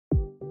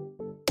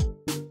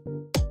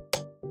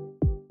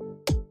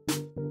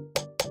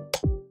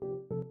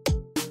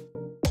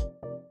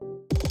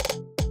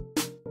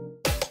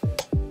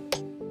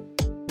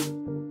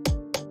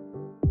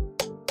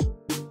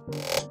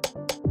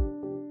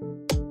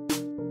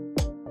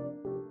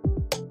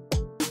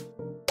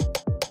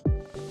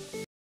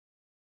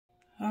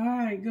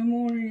Alright, good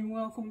morning and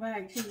welcome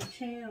back to the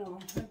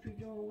channel. Hope you're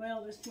doing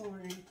well this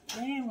morning.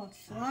 Damn, a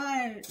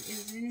fly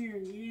is in here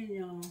again,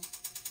 y'all.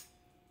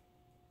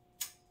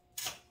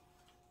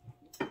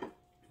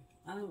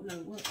 I don't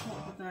know what's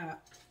up with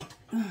that.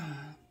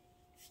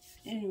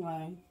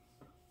 Anyway,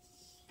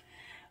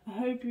 I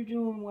hope you're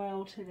doing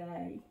well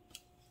today.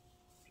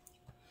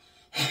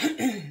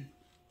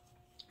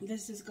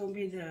 This is going to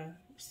be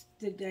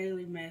the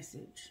daily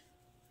message.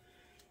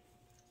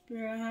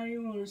 Spirit, how do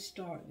you want to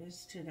start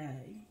this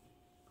today?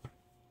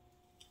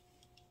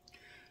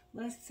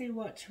 Let's see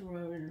what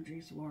tarot energy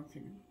is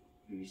working.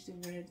 Use the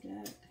red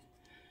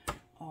deck.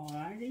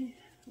 Alrighty.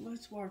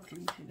 What's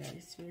working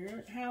today,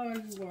 Spirit? How are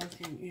you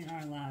working in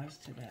our lives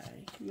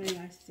today? May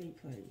I see,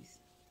 please?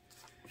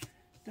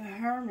 The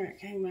Hermit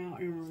came out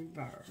in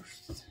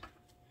reverse.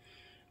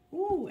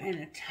 Ooh, and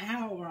a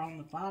Tower on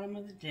the bottom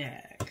of the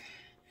deck.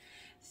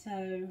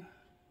 So,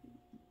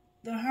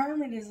 the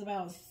Hermit is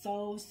about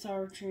soul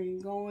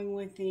searching, going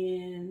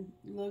within,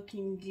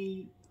 looking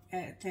deep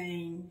at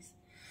things.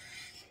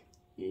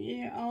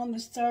 You're on the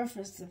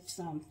surface of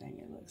something,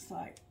 it looks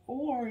like.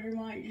 Or you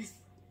might just,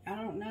 I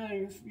don't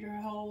know, your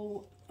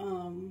whole,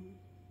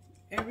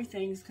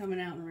 everything's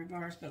coming out in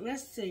reverse. But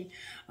let's see.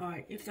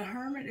 Alright, if the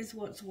Hermit is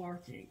what's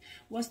working,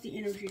 what's the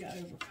energy to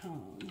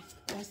overcome?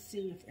 Let's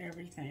see if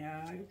everything,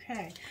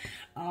 okay.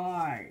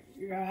 Alright,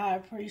 your High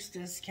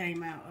Priestess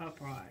came out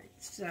upright.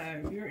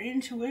 So, your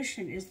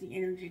intuition is the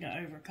energy to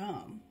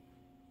overcome.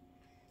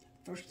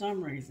 For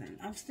some reason.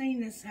 I've seen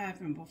this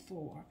happen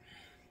before.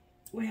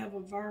 We have a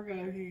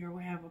Virgo here,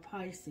 we have a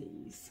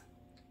Pisces.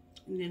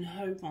 And then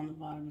Hope on the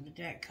bottom of the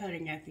deck,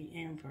 cutting at the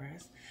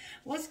Empress.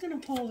 What's going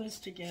to pull this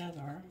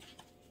together?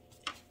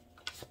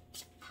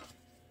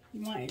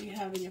 You might be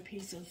having a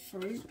piece of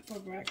fruit for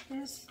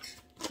breakfast.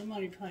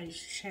 Somebody plays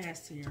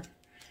chess here.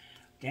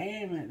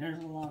 Damn it,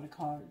 there's a lot of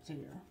cards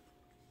here.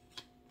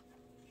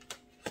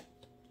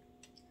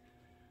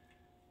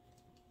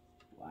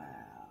 Wow.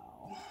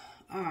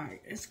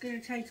 Alright, it's going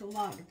to take a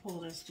lot to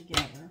pull this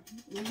together.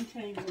 Let me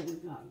tell you what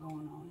we've got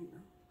going on here.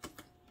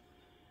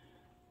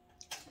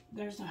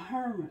 There's a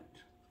Hermit.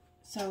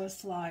 So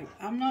it's like,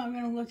 I'm not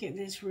going to look at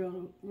this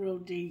real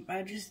deep.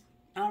 I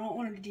don't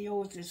want to deal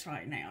with this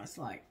right now. It's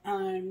like,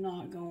 I'm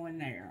not going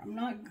there. I'm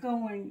not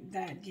going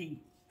that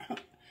deep.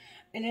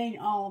 It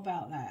ain't all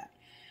about that.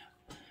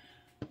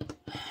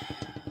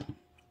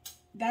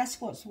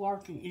 That's what's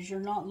working, is you're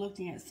not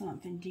looking at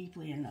something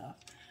deeply enough.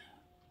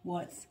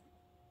 What's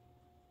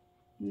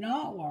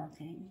not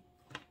working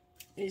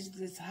is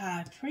this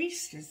High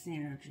Priestess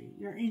energy.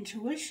 Your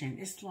intuition.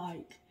 It's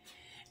like,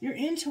 your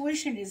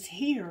intuition is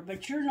here,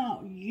 but you're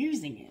not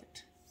using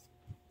it.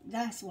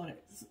 That's what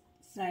it's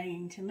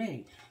saying to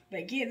me.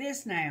 But get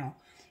this now.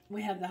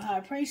 We have the High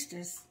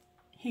Priestess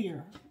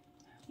here.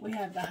 We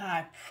have the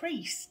High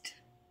Priest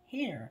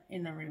here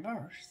in the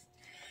reverse.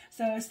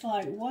 So it's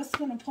like, what's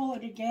going to pull it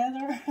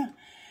together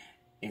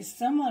is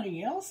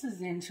somebody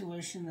else's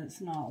intuition that's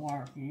not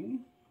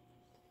working.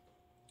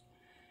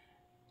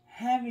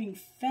 Having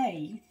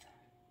faith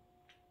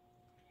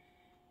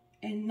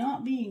and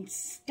not being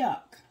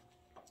stuck.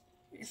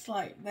 It's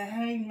like the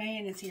Hanged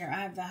Man is here. I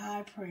have the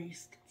High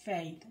Priest,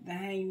 faith, the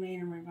Hanged Man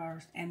in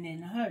reverse, and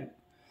then hope.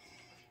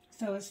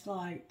 So it's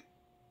like,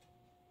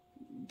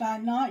 by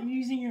not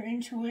using your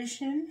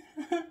intuition,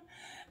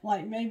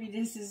 like maybe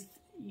this is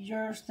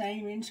your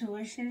same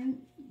intuition,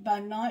 by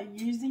not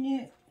using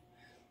it,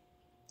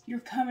 you're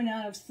coming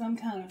out of some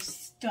kind of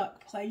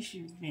stuck place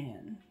you've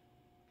been.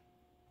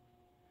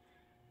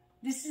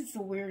 This is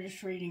the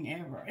weirdest reading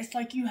ever. It's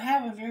like you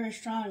have a very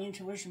strong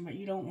intuition, but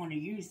you don't want to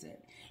use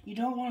it. You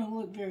don't want to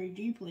look very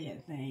deeply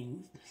at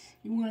things.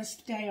 You want to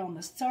stay on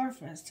the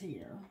surface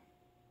here.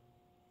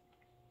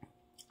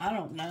 I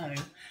don't know.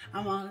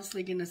 I'm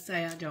honestly going to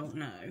say I don't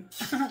know.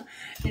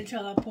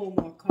 Until I pull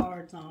more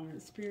cards on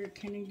it. Spirit,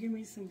 can you give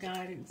me some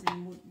guidance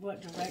in what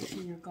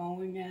direction you're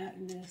going at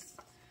in this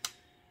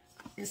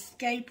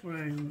escape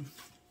room?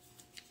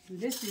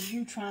 This is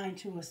you trying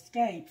to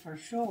escape for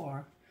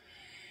sure.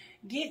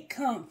 Get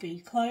comfy,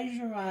 close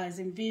your eyes,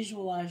 and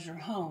visualize your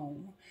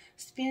home.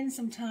 Spend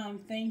some time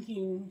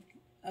thinking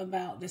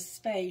about the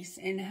space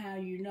and how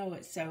you know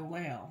it so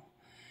well.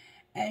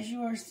 As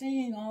you are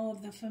seeing all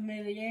of the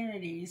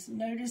familiarities,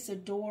 notice a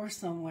door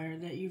somewhere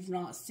that you've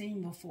not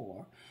seen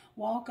before.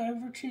 Walk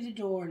over to the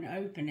door and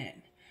open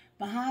it.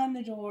 Behind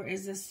the door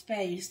is a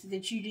space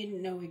that you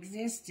didn't know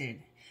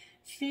existed.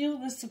 Feel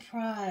the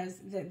surprise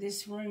that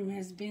this room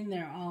has been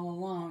there all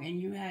along and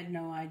you had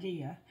no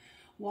idea.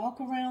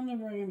 Walk around the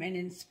room and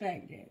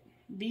inspect it.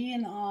 Be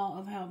in awe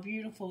of how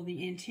beautiful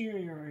the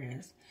interior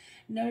is.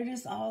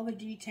 Notice all the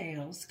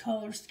details,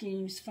 color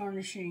schemes,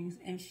 furnishings,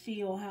 and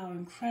feel how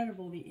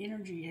incredible the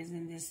energy is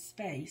in this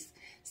space.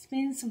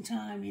 Spend some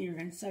time here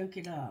and soak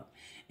it up.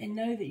 And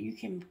know that you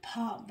can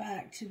pop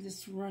back to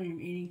this room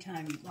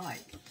anytime you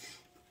like.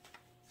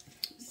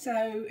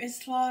 So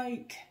it's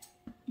like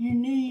you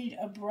need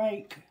a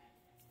break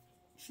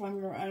from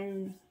your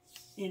own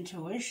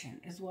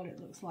intuition, is what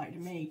it looks like to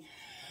me.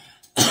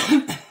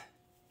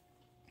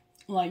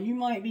 Like, you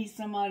might be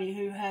somebody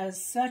who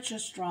has such a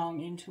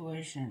strong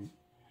intuition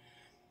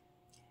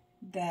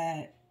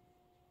that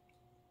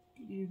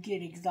you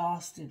get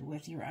exhausted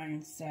with your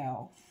own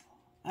self.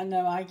 I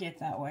know I get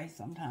that way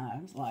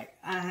sometimes. Like,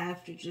 I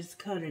have to just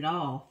cut it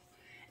off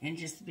and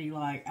just be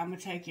like, I'm going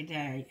to take a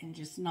day and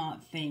just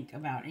not think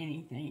about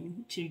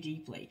anything too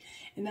deeply.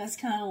 And that's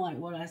kind of like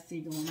what I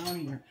see going on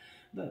here.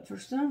 But for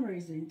some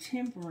reason,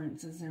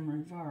 temperance is in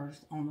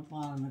reverse on the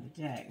bottom of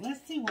the deck.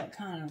 Let's see what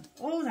kind of...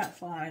 Oh, that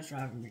fly is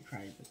driving me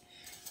crazy.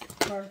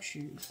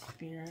 Virtue,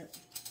 Spirit.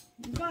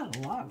 You've got a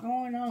lot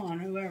going on,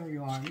 whoever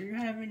you are. You're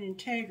having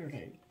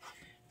integrity,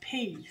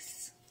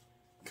 peace,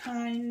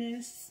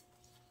 kindness,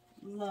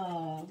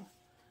 love,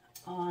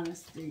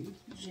 honesty,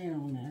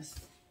 gentleness.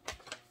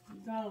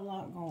 You've got a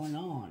lot going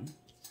on.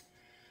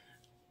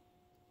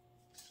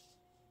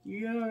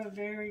 You're a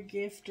very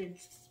gifted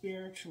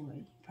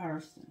spiritually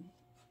person.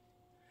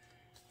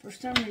 For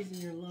some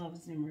reason, your love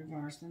is in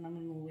reverse, and I'm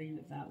going to leave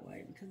it that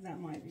way because that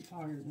might be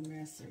part of the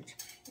message.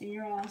 And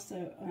you're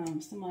also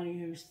somebody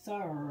who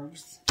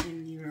serves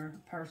in your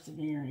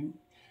persevering,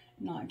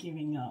 not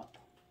giving up.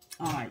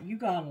 Alright, you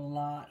got a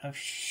lot of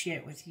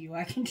shit with you.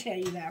 I can tell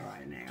you that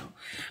right now.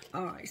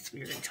 Alright,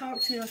 Spirit, talk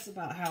to us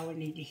about how we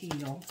need to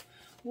heal.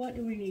 What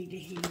do we need to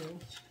heal?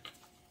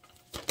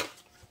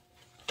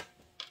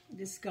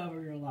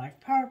 Discover your life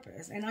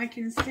purpose. And I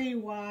can see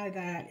why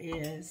that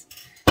is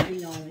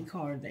the only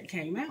card that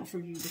came out for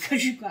you,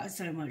 because you've got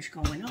so much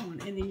going on.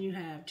 And then you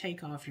have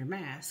take off your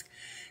mask.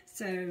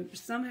 So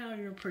somehow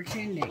you're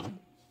pretending.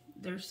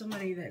 There's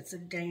somebody that's a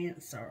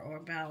dancer or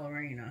a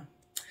ballerina.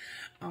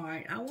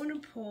 Alright, I want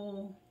to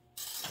pull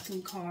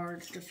some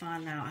cards to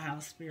find out how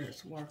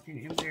Spirit's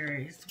working in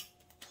various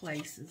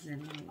places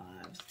in our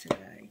lives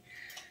today.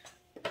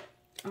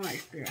 Alright,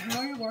 Spirit, how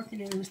are you working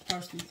in this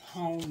person's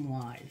home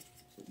life?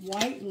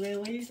 White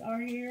lilies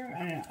are here.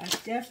 I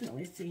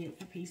definitely see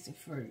a piece of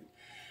fruit.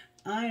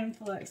 I am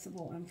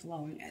flexible and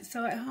flowing.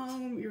 So at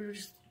home,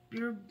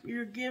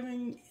 you're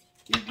giving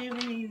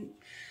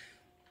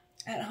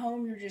at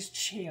home, you're just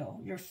chill.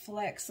 You're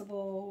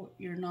flexible.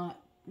 You're not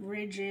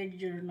rigid.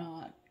 You're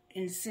not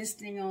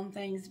insisting on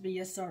things be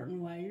a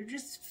certain way. You're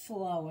just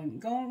flowing,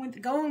 going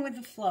with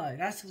the flow.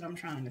 That's what I'm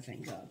trying to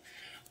think of.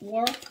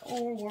 Work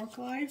or work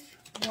life,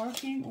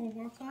 working or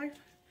work life.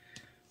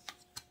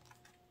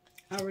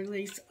 I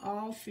release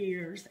all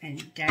fears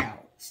and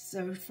doubts.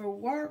 So for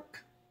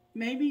work,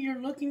 maybe you're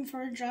looking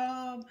for a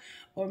job,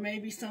 or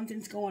maybe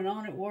something's going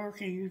on at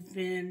work and you've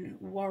been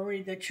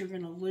worried that you're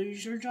going to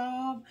lose your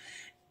job.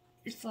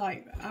 It's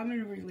like, I'm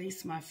going to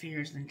release my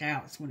fears and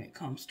doubts when it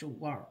comes to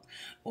work.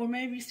 Or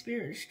maybe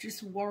Spirit's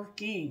just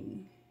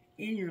working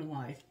in your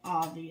life,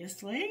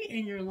 obviously,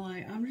 in your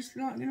life. I'm just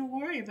not going to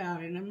worry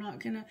about it. I'm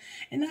not going to,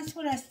 and that's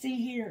what I see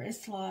here.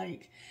 It's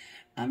like,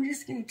 I'm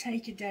just going to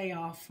take a day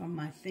off from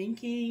my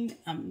thinking.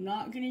 I'm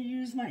not going to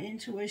use my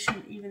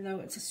intuition, even though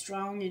it's a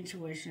strong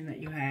intuition that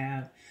you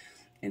have.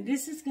 And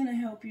this is going to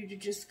help you to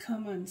just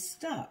come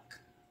unstuck.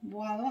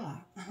 Voila.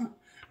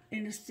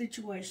 In a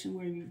situation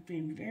where you've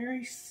been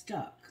very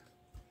stuck.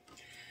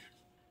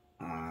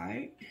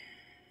 Alright.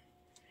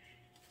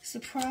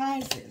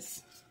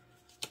 Surprises.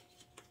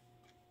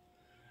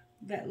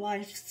 That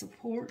life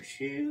supports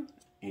you.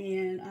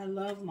 And I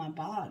love my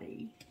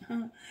body.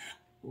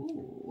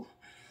 Ooh.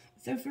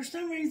 So for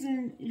some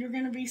reason, you're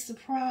going to be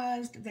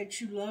surprised that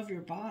you love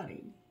your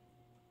body.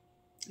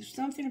 There's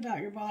something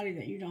about your body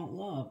that you don't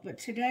love. But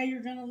today,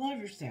 you're going to love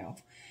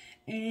yourself.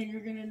 And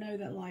you're going to know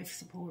that life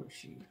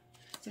supports you.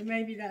 So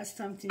maybe that's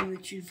something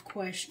that you've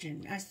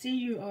questioned. I see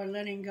you are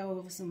letting go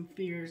of some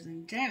fears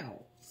and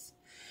doubts.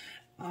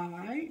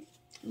 Alright.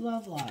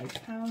 Love life.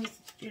 How is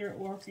Spirit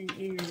working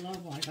in your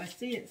love life? I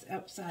see it's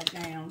upside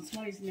down.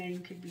 Somebody's name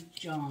could be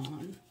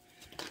John.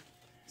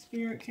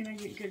 Spirit, can I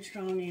get good,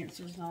 strong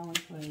answers only,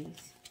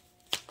 please?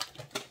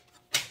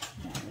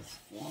 That was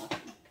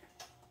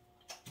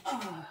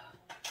fun.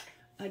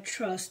 I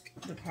trust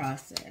the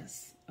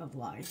process of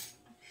life.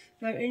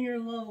 So in your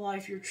love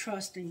life, you're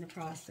trusting the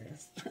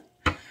process.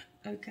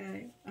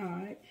 Okay,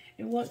 alright.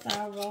 And what's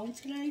our role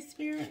today,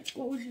 Spirit?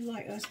 What would you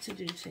like us to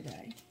do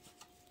today?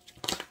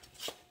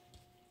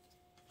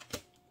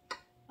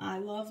 I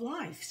love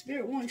life.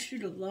 Spirit wants you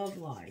to love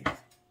life.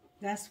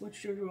 That's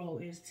what your role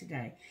is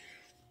today.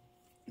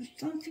 There's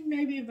something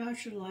maybe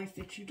about your life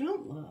that you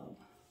don't love.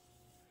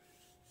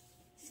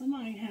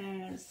 Somebody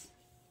has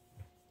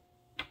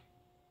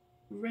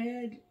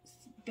red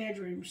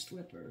bedroom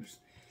slippers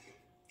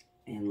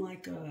and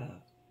like a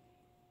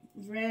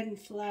red and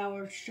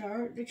flower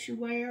shirt that you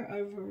wear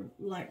over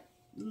like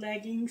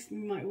leggings.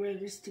 You might wear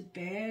this to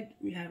bed.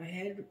 You have a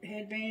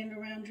headband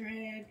around your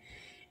head.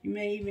 You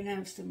may even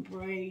have some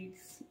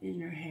braids in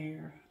your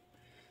hair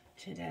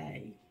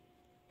today.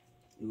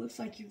 It looks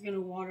like you're going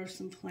to water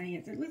some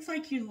plants. It looks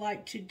like you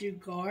like to do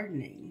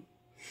gardening.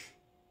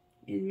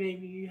 And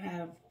maybe you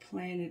have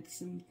planted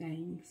some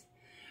things.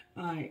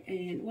 Alright,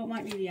 and what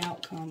might be the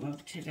outcome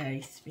of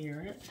today,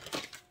 Spirit?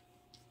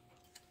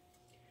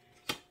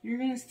 You're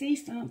going to see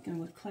something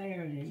with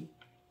clarity,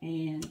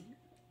 and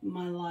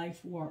my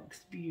life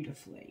works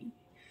beautifully.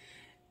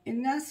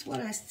 And that's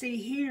what I see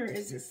here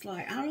is it's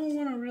like, I don't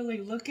want to really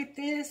look at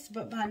this,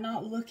 but by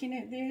not looking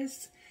at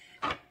this,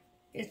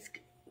 it's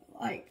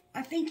like,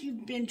 I think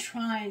you've been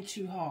trying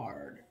too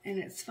hard, and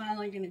it's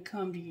finally going to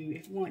come to you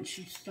if once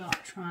you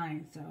stop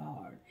trying so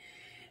hard.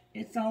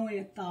 It's only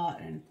a thought,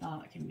 and a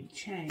thought can be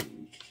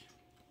changed.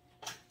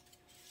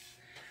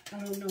 I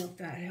don't know if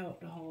that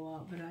helped a whole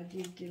lot, but I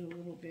did get a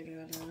little bit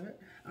out of it.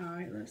 All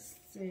right, let's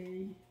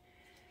see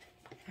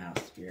how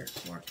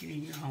Spirit's working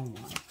in your home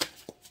life.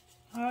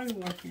 How are you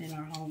working in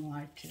our home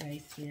life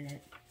today,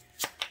 Spirit?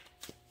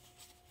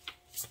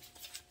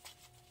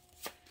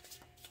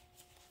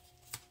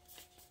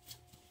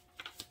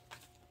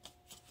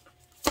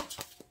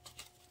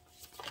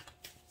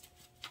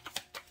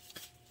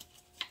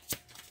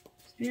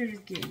 Spirit is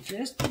getting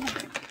just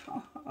enough.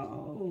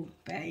 Oh,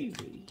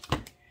 baby.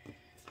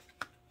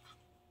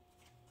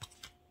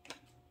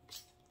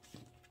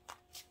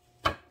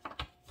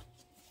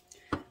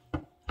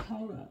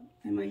 Hold up.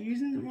 Am I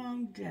using the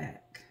wrong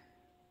deck?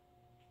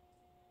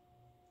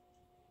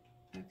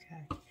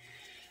 Okay.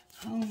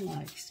 Home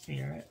life,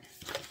 Spirit.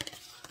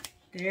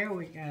 There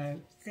we go.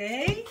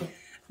 See?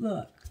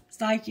 Look.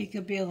 Psychic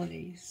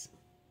abilities.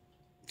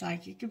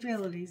 Psychic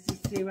abilities. You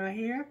see right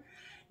here?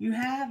 You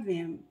have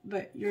them,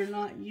 but you're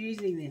not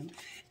using them.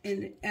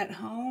 And at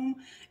home,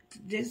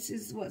 this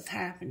is what's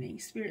happening.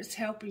 Spirit's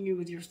helping you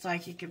with your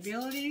psychic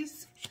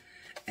abilities,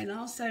 and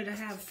also to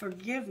have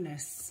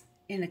forgiveness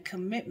in a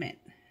commitment.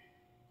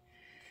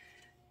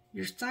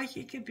 Your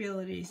psychic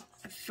abilities,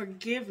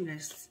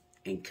 forgiveness,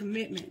 and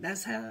commitment.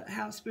 That's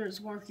how Spirit's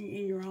working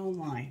in your home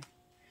life.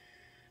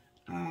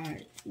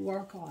 Alright,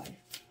 work life.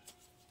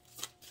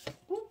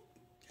 Whoop.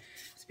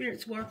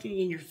 Spirit's working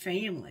in your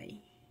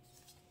family.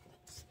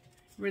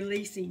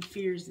 Releasing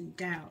fears and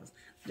doubts.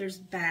 There's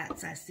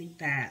bats. I see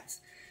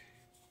bats.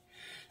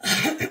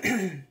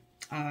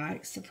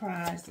 Alright,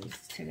 surprises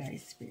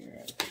today,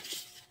 Spirit.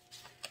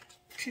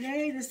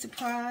 Today, the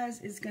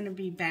surprise is going to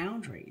be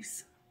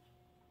boundaries.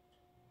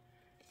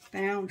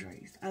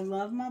 Boundaries. I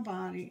love my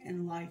body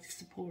and life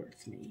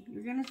supports me.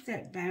 You're going to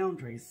set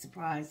boundaries,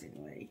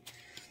 surprisingly.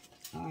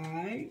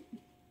 Alright.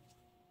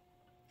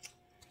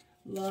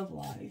 Love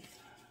life.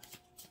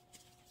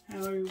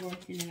 How are you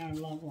working in our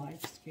love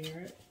life,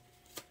 Spirit?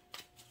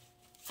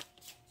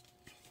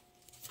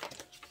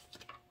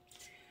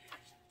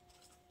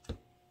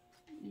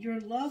 Your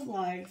love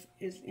life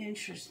is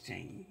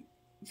interesting.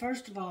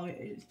 First of all,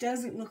 it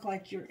doesn't look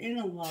like you're in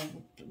a love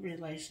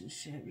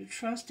relationship. You're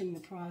trusting the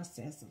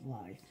process of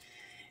life.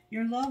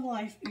 Your love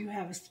life, you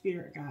have a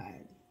spirit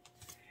guide.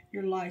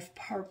 Your life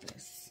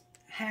purpose,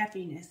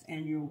 happiness,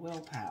 and your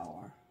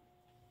willpower.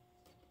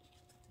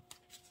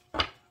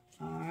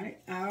 Alright,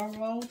 our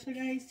role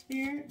today,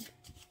 Spirit,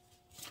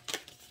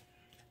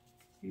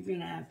 you're going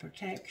to have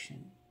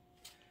protection.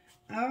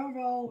 Our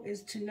role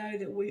is to know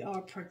that we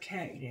are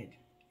protected.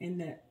 And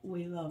that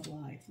we love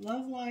life.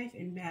 Love life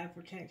and have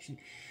protection.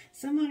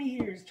 Somebody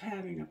here is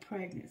having a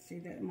pregnancy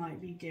that might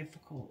be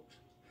difficult.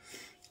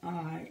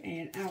 Alright,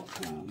 and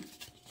outcome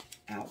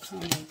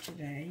of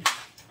today.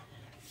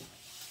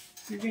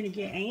 You're going to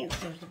get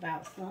answers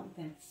about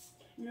something.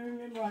 You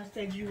remember I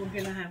said you were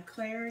going to have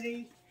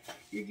clarity?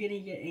 You're going to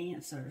get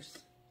answers.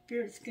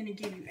 Spirit's going to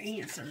give you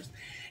answers.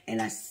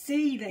 And I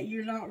see that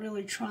you're not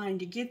really trying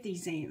to get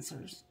these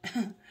answers.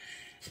 And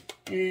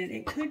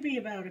it could be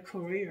about a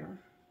career.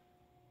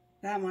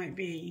 That might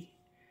be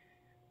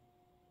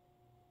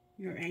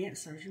your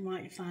answers. You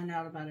might find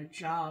out about a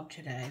job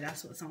today.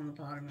 That's what's on the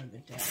bottom of the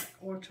deck.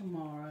 Or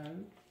tomorrow.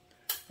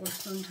 Or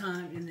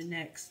sometime in the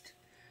next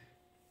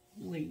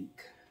week.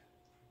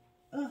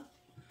 Oh,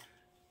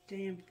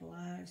 damn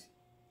flies.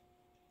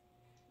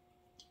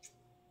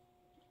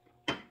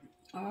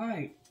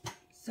 Alright.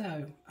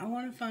 So, I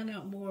want to find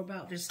out more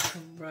about this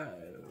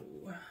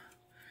tarot.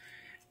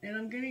 And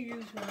I'm going to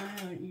use what I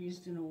haven't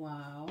used in a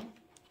while.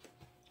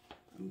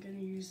 I'm going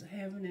to use the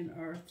Heaven and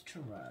Earth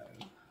Tarot.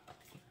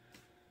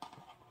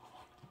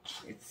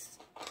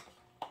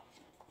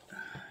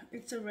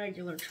 It's a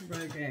regular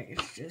tarot deck.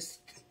 It's just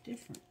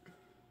different.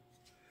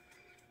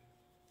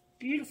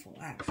 Beautiful,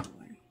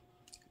 actually.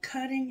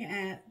 Cutting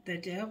at the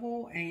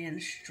Devil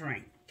and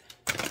Strength.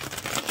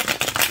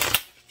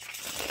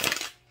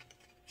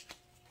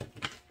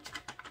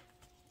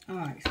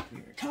 Alright,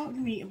 Spirit. Talk to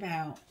me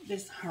about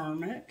this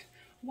Hermit.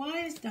 Why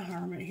is the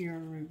Hermit here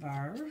in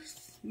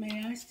reverse?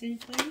 May I see,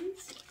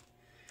 please?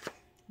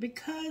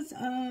 Because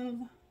of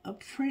a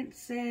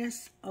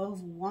Princess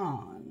of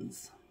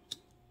Wands.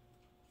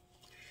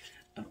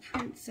 A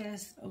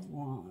Princess of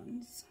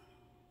Wands.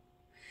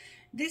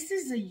 This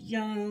is a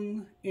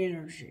young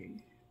energy.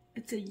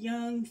 It's a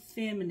young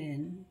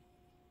feminine.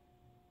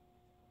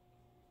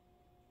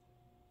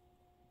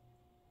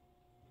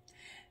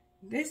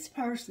 This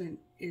person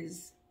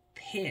is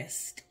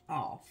pissed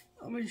off.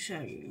 I'm going to show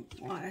you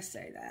why I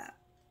say that.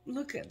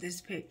 Look at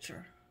this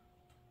picture.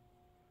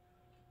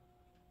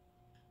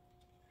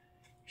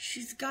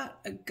 She's got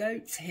a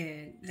goat's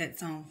head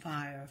that's on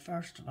fire,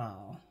 first of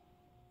all.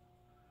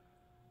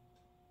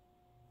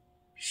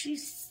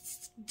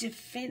 She's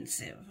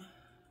defensive.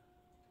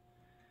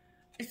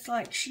 it's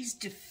like she's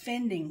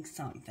defending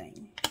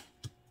something.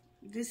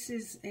 This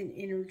is an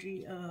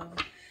energy of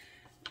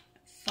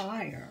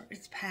fire.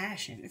 It's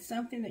passion. It's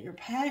something that you're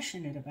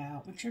passionate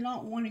about, but you're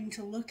not wanting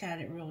to look at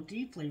it real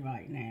deeply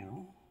right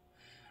now.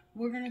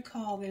 We're going to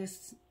call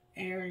this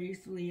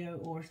Aries, Leo,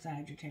 or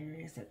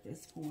Sagittarius at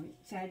this point.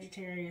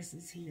 Sagittarius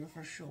is here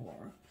for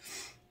sure.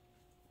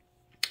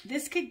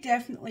 This could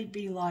definitely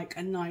be like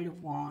a Knight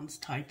of Wands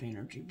type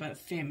energy, but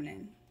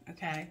feminine,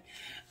 okay?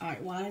 All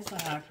right, why is the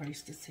High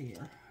Priestess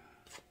here?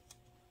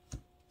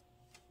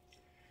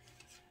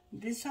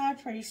 This High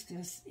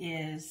Priestess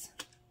is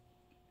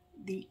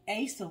the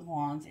Ace of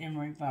Wands in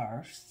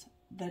reverse,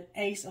 the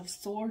Ace of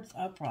Swords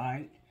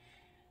upright,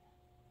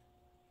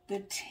 the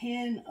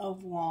Ten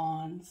of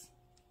Wands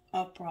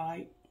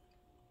upright,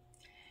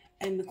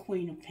 and the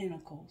Queen of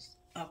Pentacles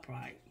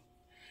upright.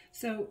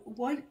 So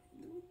what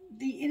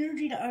the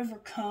energy to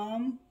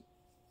overcome,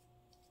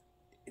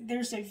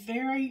 there's a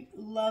very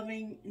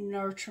loving,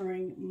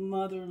 nurturing,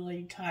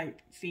 motherly type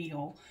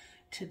feel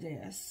to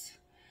this.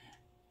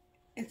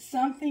 It's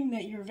something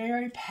that you're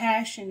very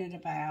passionate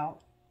about,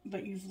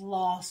 but you've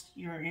lost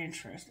your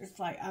interest. It's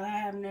like, I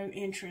have no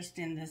interest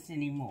in this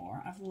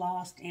anymore. I've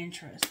lost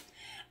interest.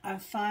 I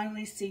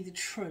finally see the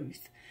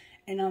truth,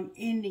 and I'm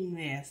ending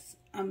this.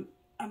 I'm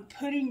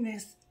putting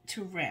this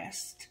to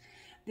rest.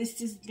 This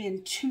has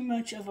been too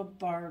much of a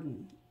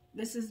burden.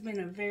 This has been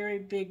a very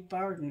big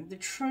burden. The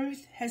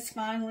truth has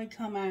finally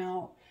come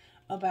out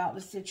about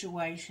the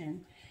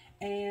situation,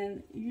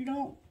 and you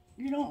don't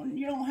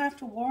have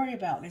to worry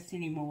about this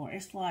anymore.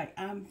 It's like,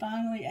 I'm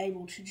finally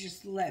able to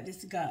just let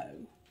this go.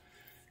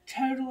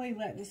 Totally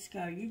let this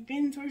go. You've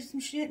been through some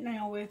shit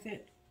now with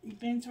it. You've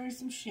been through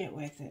some shit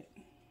with it.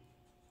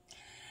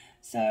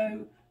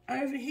 So,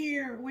 over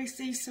here, we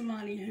see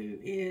somebody who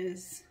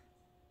is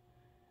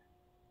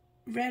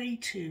ready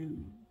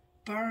to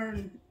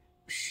burn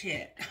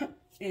shit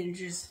and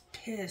just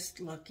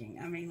pissed looking.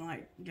 I mean,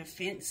 like,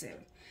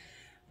 defensive.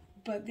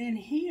 But then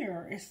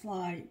here, it's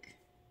like,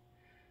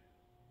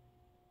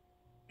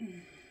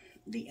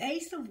 the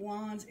Ace of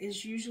Wands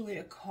is usually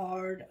a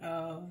card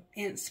of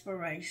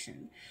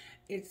inspiration.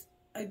 It's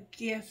a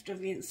gift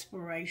of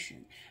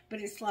inspiration.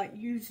 But it's like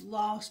you've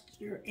lost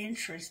your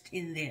interest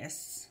in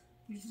this.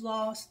 You've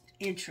lost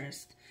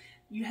interest.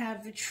 You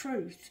have the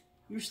truth.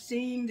 You're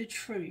seeing the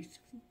truth.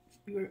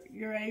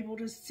 You're able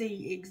to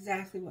see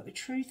exactly what the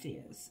truth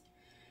is.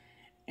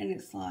 And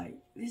it's like,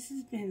 this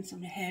has been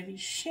some heavy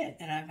shit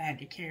that I've had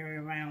to carry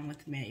around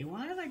with me.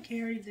 Why have I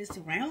carried this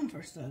around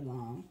for so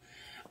long?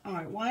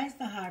 Alright, why is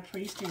the High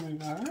Priest in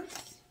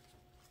reverse?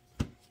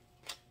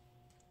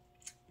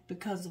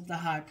 Because of the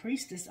High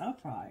Priestess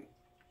upright.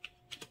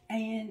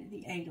 And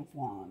the Eight of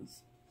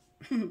Wands.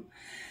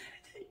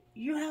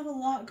 You have a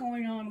lot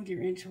going on with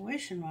your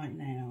intuition right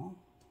now.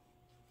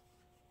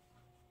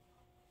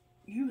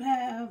 You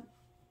have,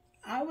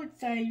 I would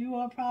say you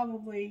are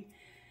probably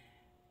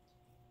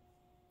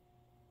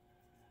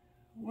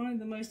one of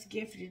the most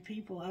gifted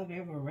people I've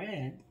ever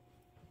read.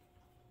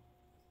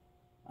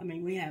 I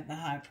mean, we have the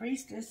High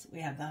Priestess, we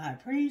have the High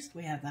Priest,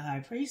 we have the High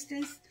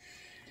Priestess.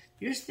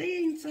 You're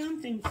seeing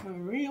something for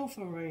real,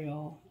 for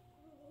real.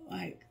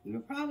 Like,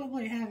 you're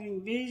probably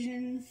having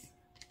visions.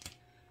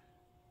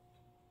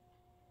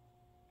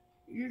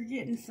 You're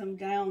getting some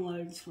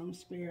downloads from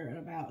Spirit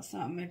about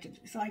something.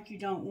 It's like you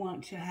don't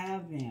want to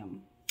have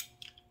them.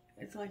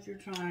 It's like you're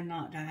trying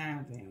not to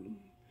have them.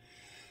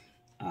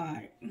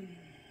 Alright.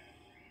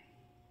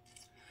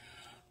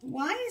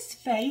 Why is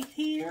faith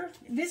here?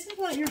 This is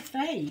what your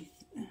faith.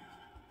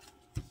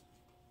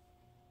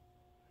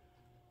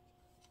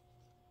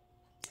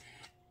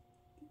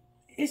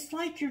 It's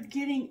like you're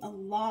getting a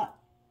lot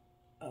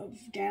of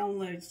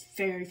downloads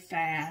very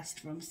fast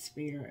from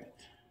Spirit.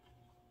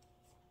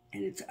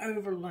 And it's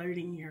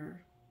overloading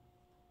your...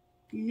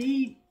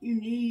 You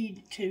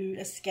need to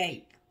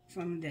escape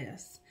from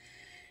this.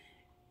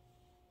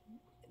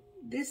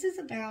 This is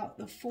about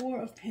the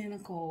Four of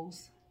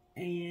Pentacles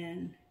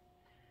and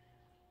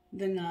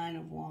the Nine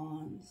of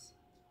Wands.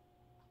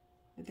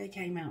 But they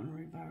came out in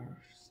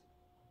reverse.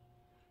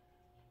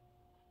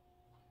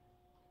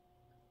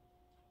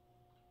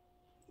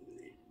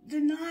 The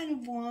Nine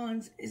of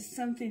Wands is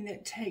something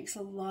that takes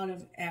a lot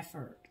of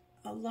effort.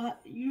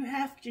 You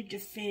have to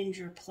defend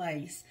your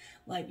place.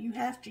 Like, you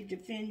have to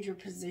defend your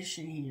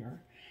position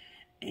here.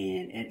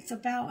 And it's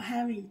about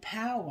having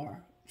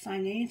power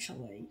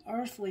financially,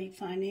 earthly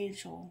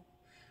financial.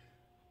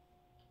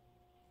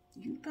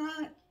 You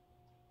got...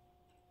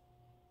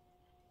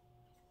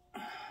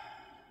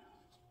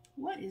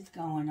 What is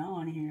going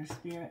on here,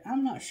 Spirit?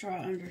 I'm not sure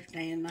I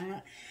understand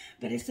that.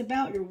 But it's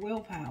about your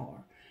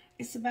willpower.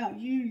 It's about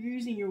you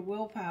using your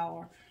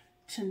willpower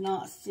to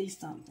not see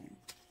something.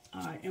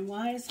 Alright, and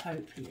why is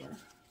hope here?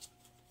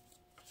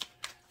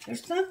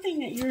 There's something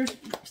that your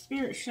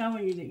Spirit's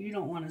showing you that you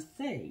don't want to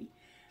see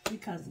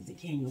because of the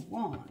King of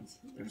Wands.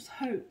 There's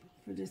hope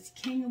for this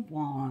King of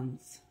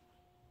Wands.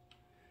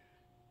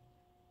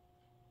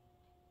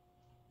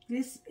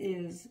 This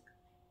is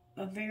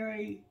a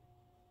very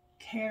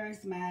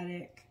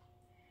charismatic,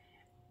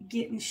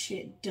 getting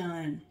shit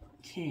done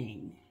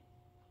king.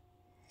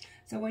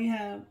 So we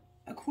have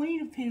a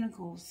Queen of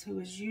Pentacles, who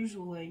is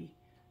usually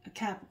a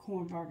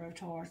Capricorn, Virgo,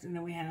 Taurus, and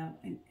then we have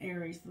an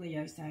Aries,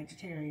 Leo,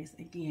 Sagittarius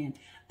again.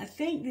 I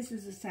think this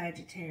is a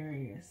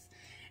Sagittarius,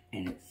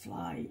 and it's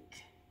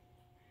like,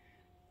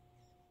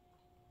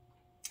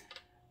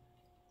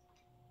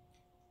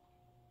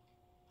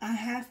 I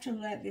have to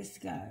let this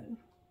go.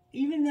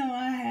 Even though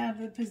I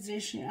have a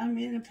position, I'm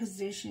in a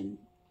position,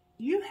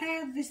 you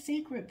have the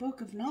secret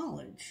book of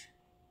knowledge.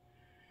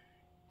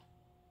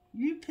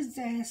 You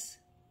possess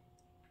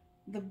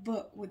the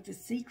book with the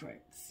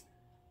secrets.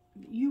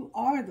 You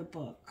are the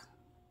book.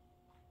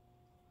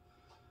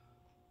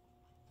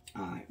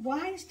 Alright,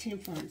 why is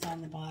Temperance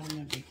on the bottom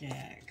of the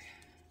deck?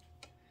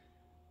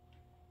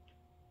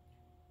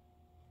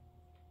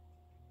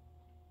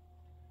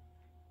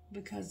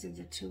 Because of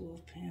the Two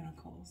of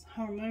Pentacles.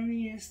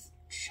 Harmonious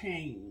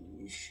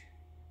change.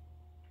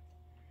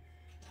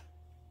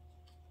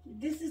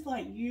 This is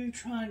like you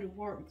trying to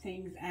work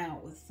things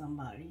out with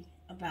somebody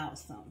about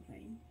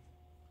something.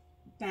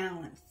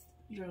 Balance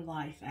your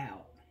life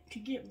out. To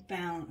get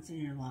balance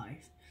in your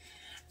life.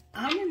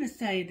 I'm going to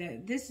say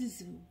that this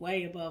is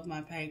way above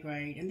my pay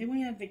grade. And then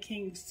we have the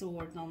King of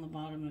Swords on the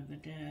bottom of the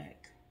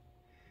deck.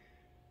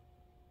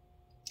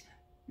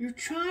 You're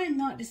trying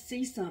not to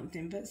see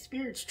something, but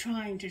Spirit's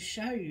trying to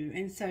show you.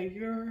 And so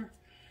you're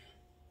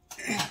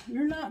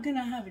not going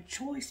to have a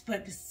choice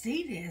but to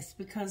see this,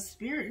 because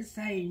Spirit is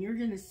saying you're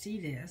going to see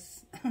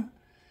this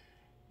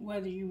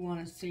whether you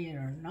want to see it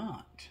or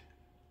not.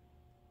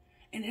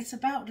 And it's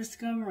about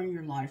discovering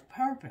your life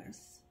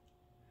purpose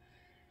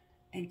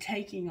and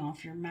taking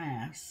off your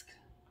mask.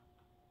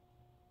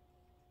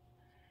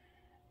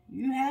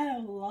 You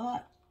have a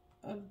lot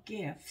of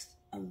gifts.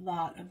 A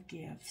lot of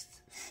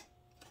gifts.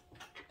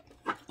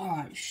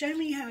 Alright, show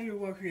me how you're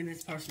working in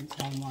this person's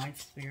home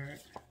life,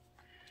 Spirit.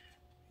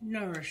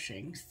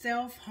 Nourishing,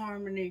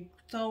 self-harmony,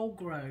 soul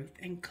growth,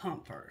 and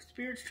comfort.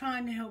 Spirit's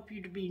trying to help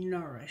you to be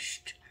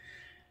nourished.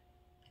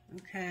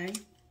 Okay?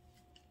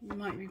 You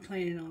might be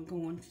planning on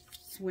going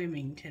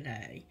swimming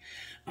today.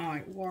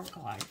 Alright, work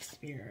life,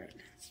 Spirit.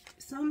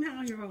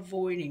 Somehow you're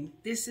avoiding.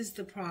 This is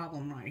the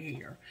problem right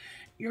here.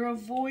 You're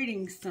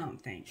avoiding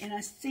something. And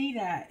I see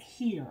that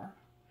here.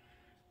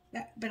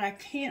 But I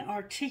can't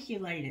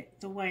articulate it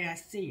the way I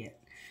see it.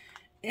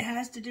 It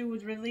has to do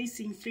with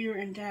releasing fear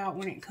and doubt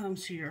when it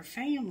comes to your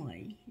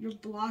family. You're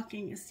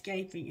blocking,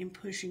 escaping, and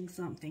pushing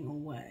something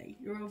away.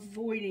 You're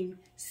avoiding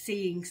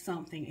seeing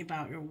something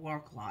about your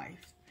work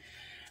life.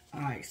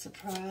 Alright,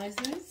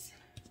 surprises.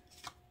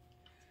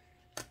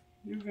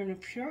 You're going to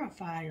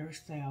purify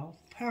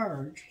yourself,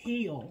 purge,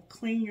 heal,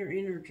 clean your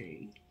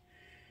energy.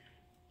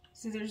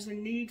 So there's a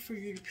need for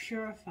you to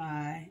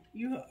purify.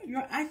 You're,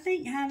 I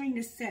think, having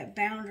to set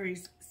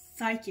boundaries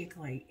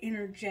psychically,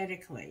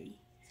 energetically,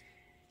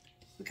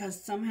 because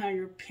somehow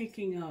you're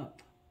picking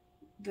up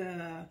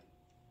the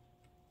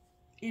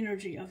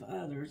energy of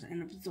others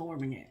and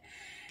absorbing it.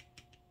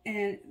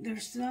 And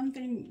there's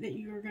something that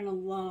you're going to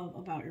love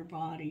about your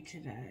body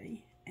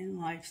today, and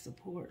life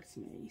supports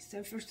me.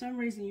 So for some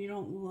reason you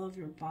don't love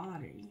your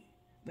body,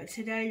 but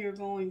today you're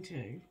going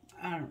to.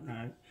 I don't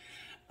know.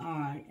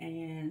 Alright,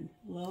 and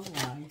love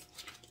life.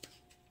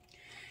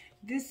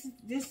 This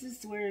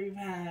is where you've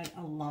had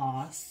a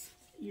loss.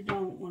 You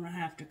don't want to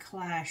have to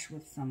clash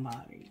with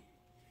somebody.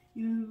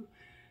 You're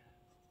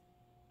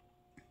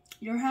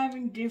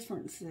having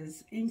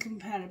differences,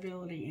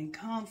 incompatibility, and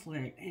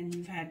conflict, and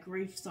you've had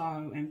grief,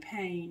 sorrow, and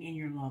pain in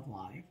your love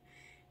life.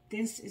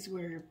 This is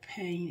where your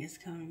pain is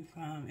coming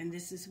from, and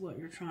this is what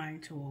you're trying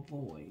to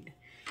avoid.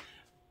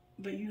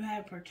 But you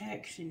have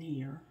protection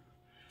here.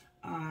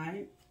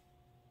 Alright.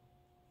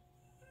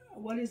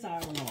 What is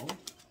our role?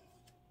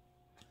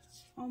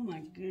 Oh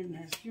my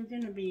goodness. You're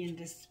going to be in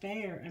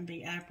despair and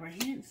be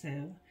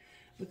apprehensive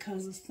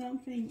because of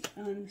something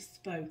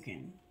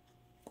unspoken.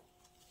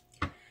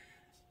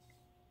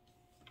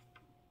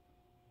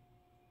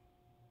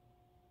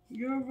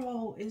 Your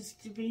role is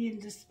to be in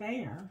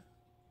despair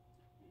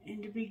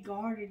and to be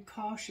guarded,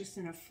 cautious,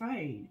 and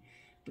afraid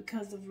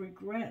because of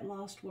regret,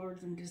 lost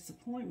words, and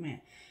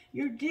disappointment.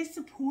 You're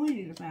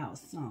disappointed about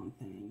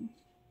something,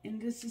 and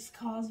this is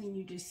causing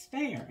you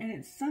despair. And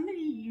it's somebody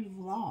you've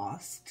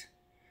lost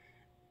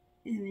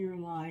in your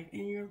life,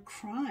 and you're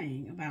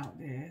crying about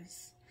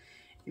this.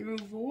 You're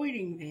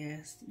avoiding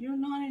this. You're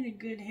not in a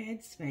good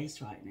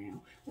headspace right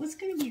now. What's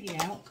going to be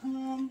the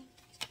outcome?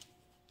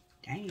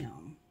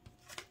 Damn.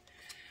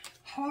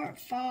 Heart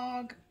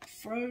fog,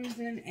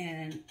 frozen,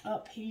 and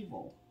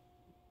upheaval.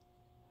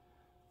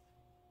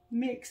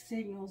 Mixed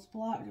signals,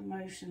 blocked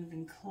emotions,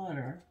 and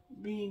clutter.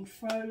 Being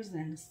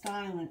frozen,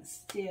 silent,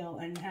 still,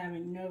 and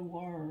having no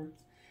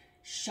words.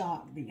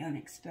 Shock, the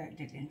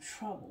unexpected, and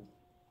trouble.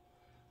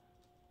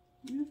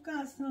 You've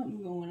got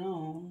something going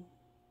on.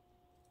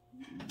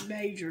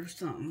 Major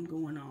something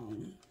going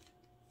on.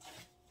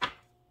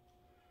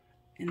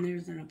 And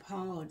there's an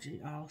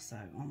apology also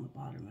on the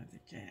bottom of the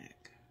deck.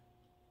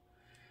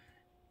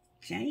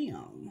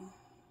 Damn.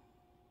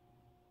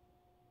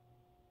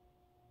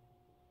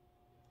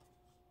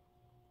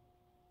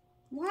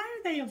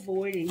 are they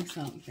avoiding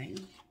something?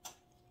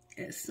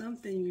 It's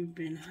something you've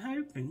been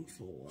hoping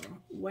for,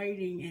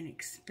 waiting and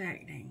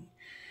expecting.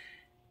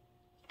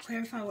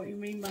 Clarify what you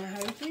mean by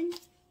hoping.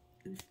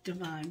 It's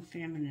divine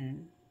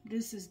feminine.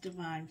 This is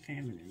divine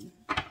feminine.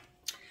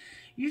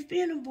 You've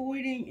been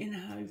avoiding and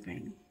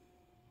hoping.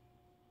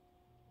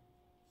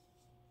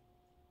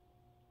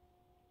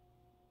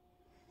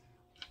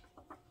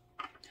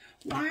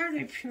 Why are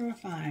they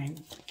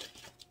purifying?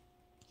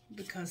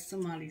 Because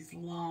somebody's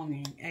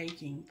longing,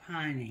 aching,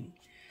 pining.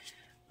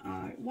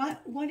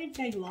 What have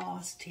they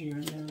lost here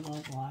in their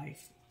love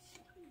life?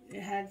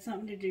 It had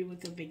something to do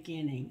with a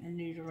beginning, a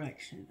new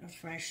direction, a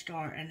fresh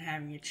start, and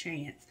having a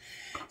chance.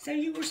 So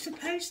you were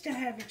supposed to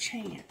have a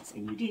chance,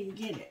 and you didn't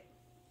get it.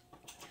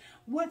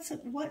 I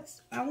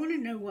want to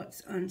know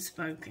what's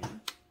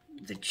unspoken.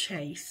 The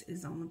Chase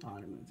is on the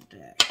bottom of the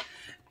deck.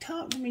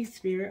 Talk to me,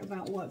 Spirit,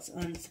 about what's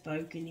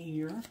unspoken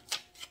here.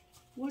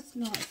 What's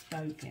not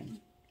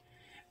spoken?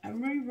 I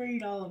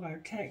reread all of our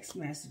text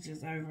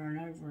messages over and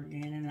over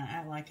again, and I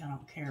act like I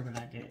don't care,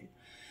 but I do.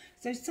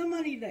 So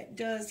somebody that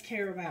does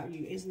care about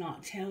you is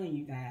not telling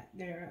you that.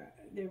 They're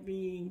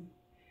being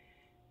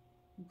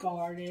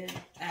guarded,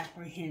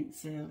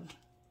 apprehensive,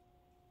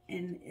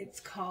 and it's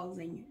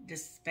causing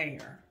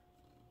despair.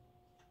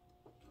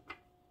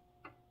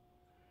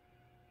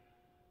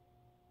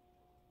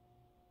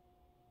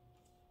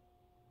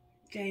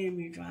 Damn,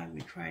 you drive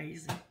me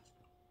crazy.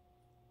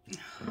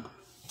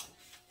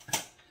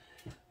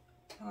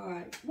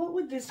 Alright, what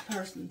would this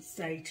person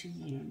say to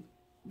you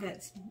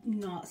that's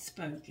not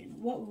spoken?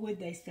 What would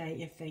they say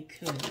if they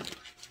could?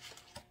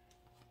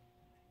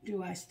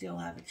 Do I still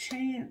have a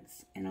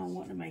chance? And I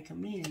want to make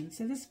amends.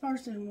 So this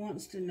person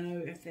wants to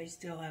know if they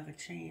still have a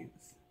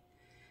chance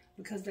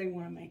because they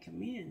want to make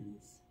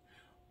amends.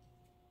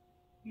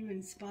 You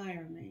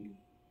inspire me.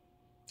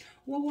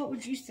 Well, what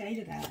would you say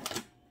to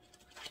that?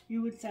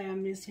 You would say, I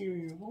miss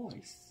hearing your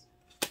voice.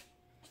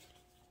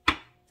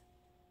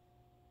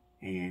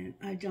 And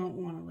I don't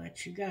want to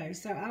let you go.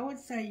 So I would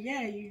say,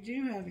 yeah, you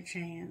do have a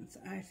chance.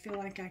 I feel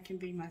like I can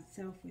be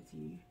myself with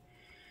you.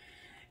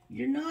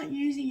 You're not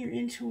using your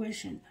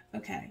intuition.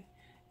 Okay,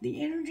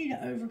 the energy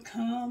to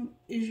overcome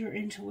is your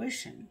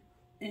intuition.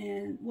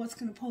 And what's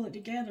going to pull it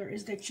together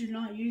is that you're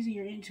not using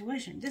your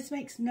intuition. This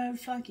makes no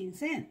fucking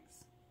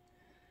sense.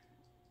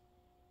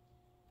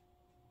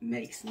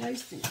 Makes no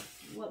sense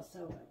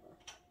whatsoever.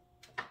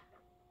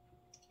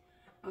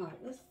 Alright,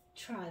 let's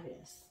try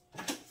this.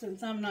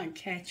 Since I'm not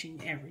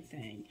catching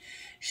everything.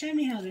 Show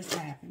me how this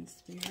happens,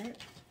 Spirit.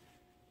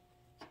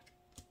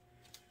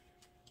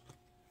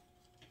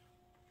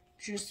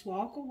 Just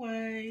walk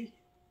away.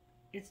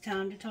 It's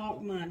time to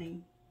talk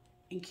money.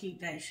 And keep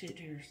that shit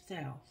to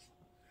yourself.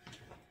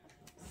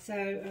 So,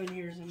 and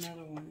here's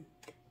another one.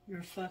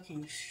 You're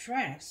fucking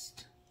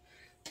stressed.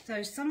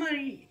 So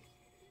somebody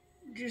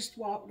just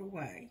walked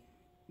away.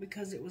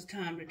 Because it was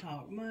time to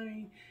talk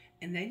money.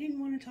 And they didn't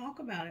want to talk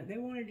about it. They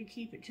wanted to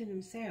keep it to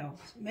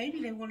themselves.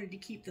 Maybe they wanted to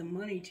keep the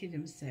money to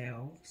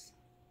themselves.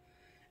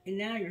 And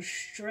now you're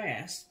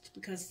stressed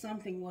because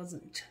something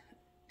wasn't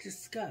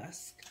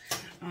discussed.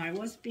 Alright,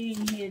 what's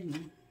being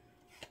hidden?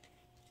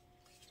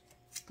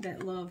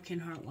 That love can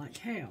hurt like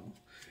hell.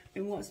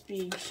 And what's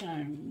being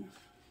shown?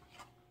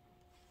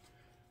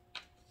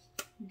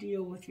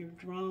 Deal with your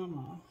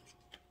drama.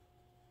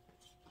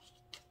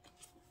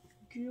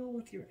 Deal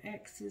with your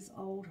ex's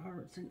old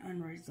hurts and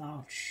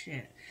unresolved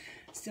shit.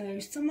 So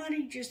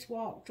somebody just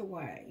walked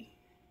away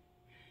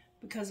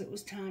because it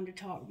was time to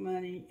talk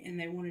money and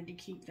they wanted to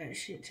keep that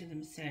shit to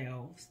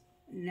themselves.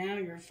 Now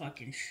you're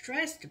fucking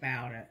stressed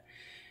about it.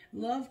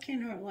 Love can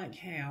hurt like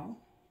hell.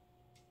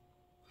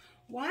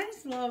 Why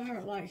does love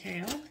hurt like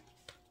hell?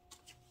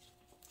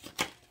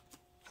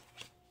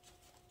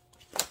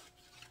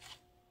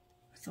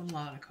 It's a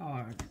lot of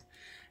cards.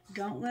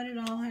 Don't let it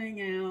all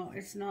hang out.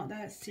 It's not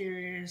that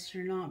serious.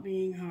 You're not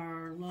being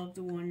heard. Love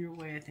the one you're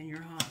with, and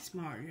you're hot,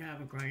 smart. You have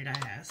a great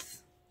ass.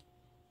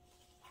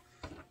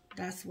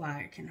 That's why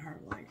it can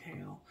hurt like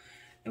hell.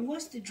 And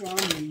what's the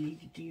drama you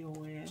need to deal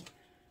with?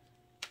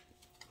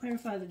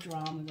 Clarify the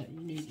drama that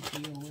you need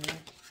to deal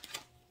with.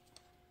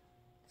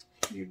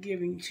 You're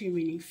giving too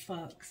many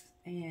fucks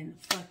and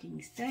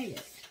fucking say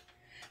it.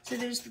 So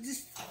there's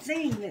this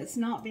thing that's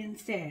not been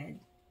said,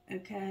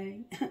 okay?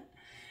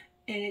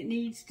 And it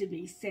needs to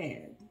be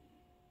said.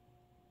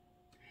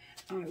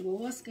 Alright, well,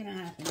 what's going to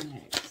happen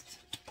next?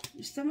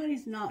 If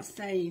somebody's not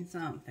saying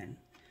something,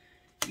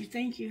 you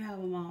think you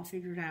have them all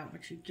figured out,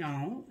 but you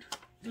don't.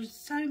 There's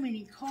so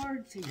many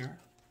cards here.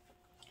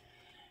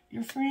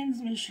 Your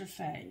friends miss your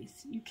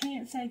face. You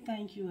can't say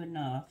thank you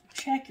enough.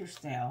 Check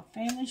yourself.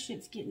 Family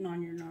shit's getting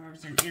on your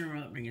nerves and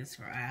interrupting us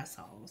for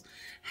assholes.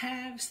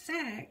 Have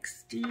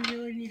sex. Do you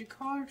really need a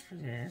card for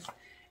this?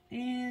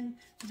 And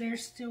they're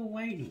still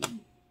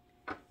waiting.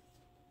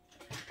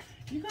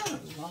 You got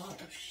a lot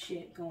of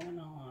shit going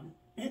on.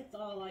 That's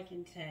all I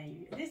can tell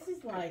you. This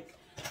is like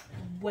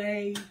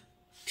way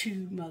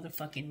too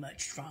motherfucking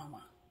much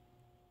drama.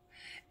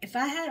 If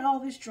I had all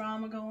this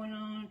drama going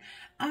on,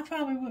 I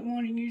probably wouldn't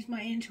want to use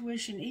my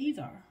intuition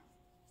either.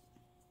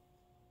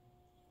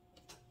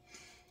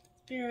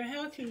 Spirit,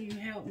 how can you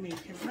help me?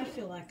 Because I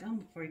feel like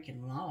I'm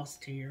freaking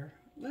lost here.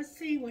 Let's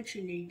see what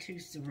you need to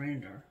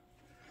surrender.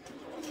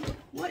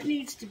 What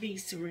needs to be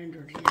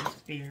surrendered here,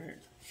 Spirit,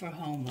 for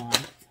home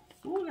life?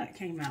 Oh, that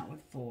came out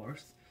with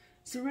force.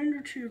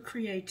 Surrender to your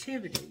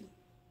creativity.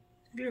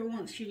 Spirit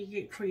wants you to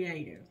get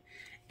creative.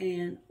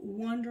 And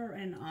wonder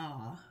and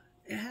awe.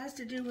 It has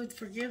to do with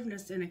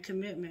forgiveness and a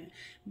commitment.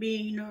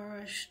 Being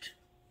nourished.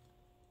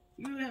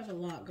 You have a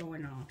lot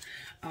going on.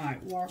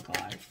 Alright, work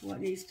life.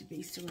 What needs to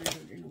be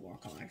surrendered in the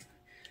work life?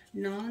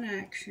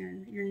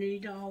 Non-action. Your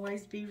need to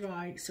always be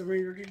right.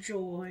 Surrender to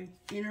joy.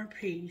 Inner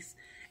peace.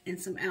 And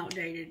some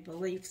outdated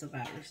beliefs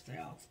about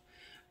yourself.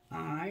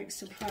 Alright,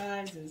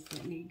 surprises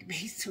that need to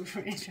be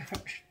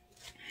surrendered.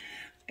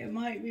 It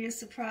might be a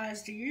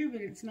surprise to you,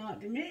 but it's not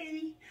to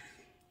me.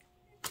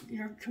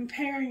 You're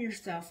comparing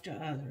yourself to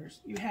others.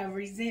 You have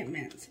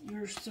resentments.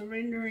 You're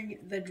surrendering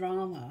the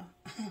drama.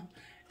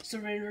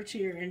 Surrender to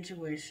your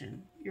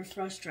intuition. You're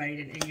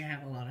frustrated and you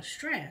have a lot of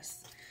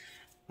stress.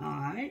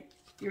 Alright?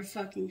 You're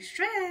fucking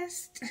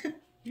stressed.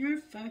 You're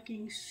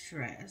fucking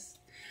stressed.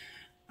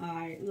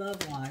 Alright,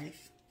 love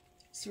life.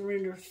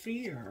 Surrender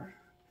fear.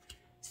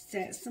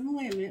 Set some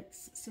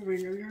limits.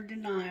 Surrender your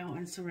denial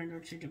and surrender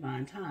to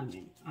divine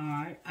timing.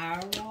 Alright,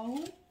 eye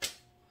roll.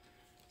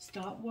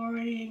 Stop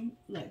worrying.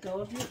 Let go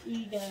of your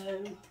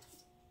ego.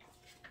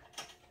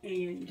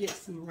 And get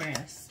some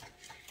rest.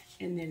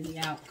 And then the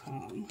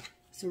outcome.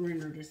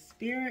 Surrender to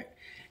spirit.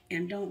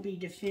 And don't be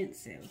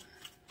defensive.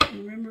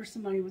 Remember,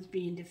 somebody was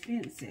being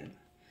defensive.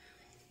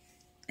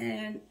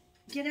 And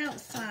get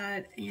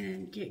outside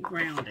and get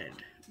grounded.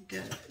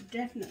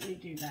 Definitely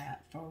do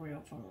that. For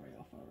real, for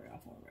real, for real,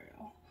 for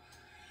real.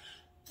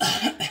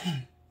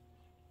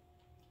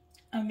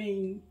 I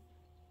mean,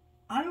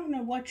 I don't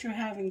know what you're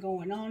having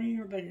going on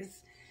here, but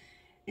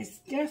it's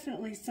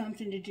definitely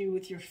something to do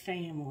with your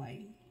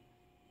family.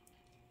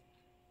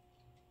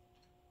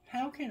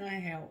 How can I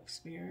help,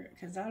 Spirit?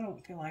 Because I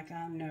don't feel like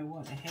I know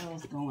what the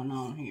hell's going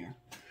on here.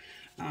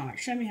 Alright,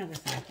 show me how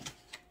this happened.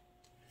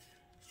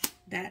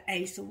 That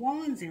Ace of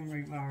Wands in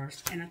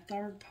reverse and a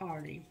third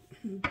party.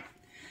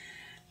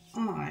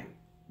 Alright,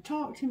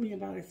 talk to me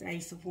about this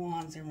Ace of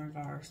Wands in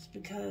reverse.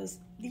 Because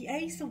the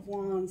Ace of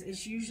Wands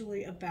is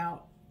usually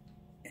about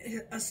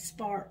a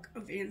spark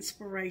of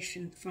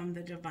inspiration from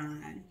the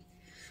divine.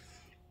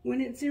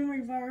 When it's in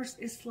reverse,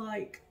 it's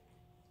like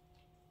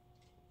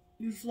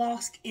you've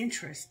lost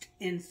interest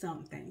in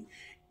something.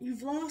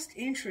 You've lost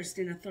interest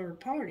in a third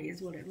party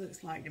is what it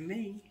looks like to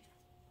me.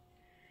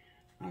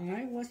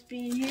 Alright, what's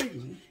being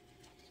hidden?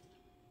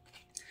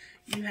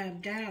 You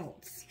have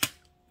doubts.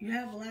 You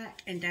have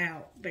lack and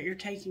doubt, but you're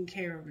taking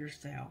care of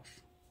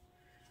yourself.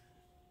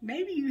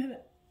 Maybe you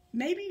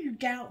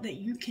doubt that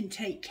you can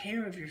take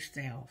care of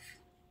yourself.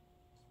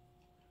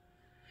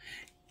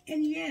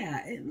 And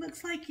yeah, it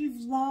looks like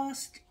you've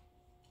lost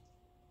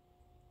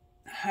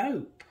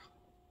hope.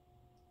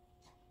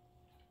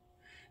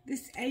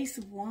 This Ace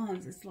of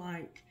Wands is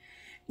like,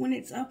 when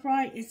it's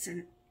upright, it's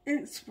an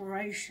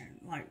inspiration.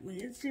 Like, when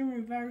it's in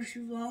reverse,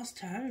 you've lost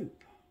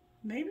hope.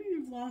 Maybe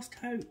you've lost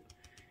hope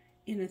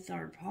in a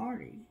third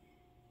party.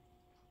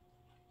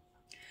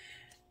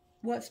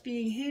 What's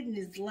being hidden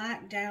is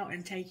lack, doubt,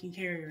 and taking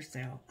care of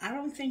yourself. I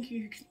don't think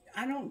you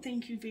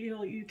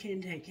feel you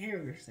can take care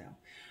of yourself.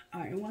 All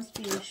right, and what's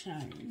being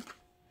shown?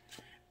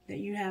 That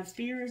you have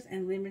fears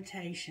and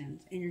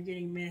limitations, and you're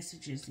getting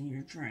messages in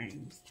your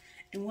dreams.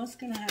 And what's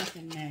going to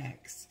happen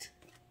next?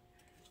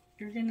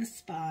 You're going to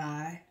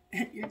spy.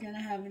 You're going to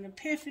have an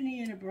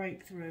epiphany and a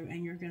breakthrough,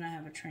 and you're going to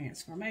have a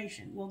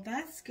transformation. Well,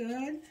 that's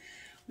good.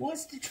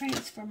 What's the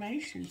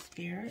transformation,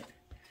 Spirit?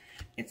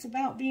 It's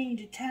about being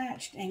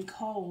detached and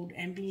cold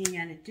and being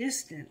at a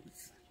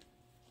distance.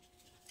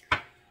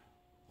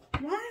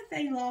 Why have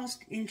they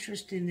lost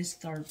interest in this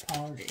third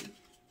party?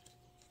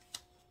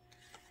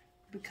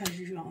 Because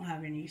you don't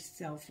have any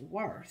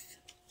self-worth.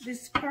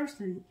 This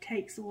person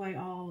takes away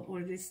all,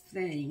 or this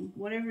thing,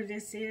 whatever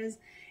this is,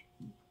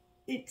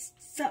 it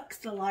sucks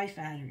the life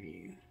out of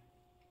you.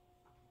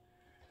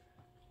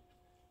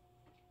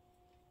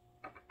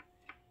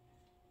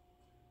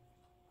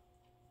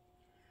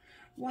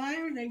 Why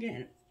are they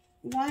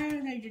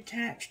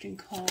detached and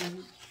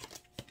cold?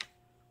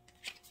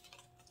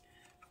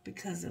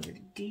 Because of a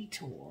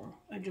detour,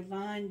 a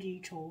divine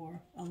detour,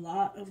 a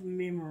lot of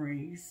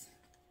memories,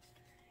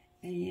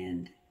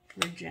 and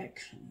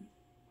projection.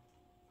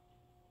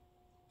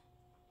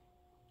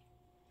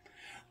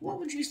 What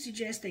would you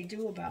suggest they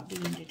do about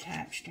being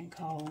detached and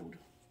cold?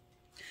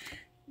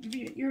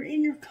 You're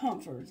in your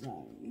comfort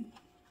zone.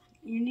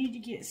 You need to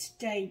get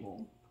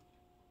stable.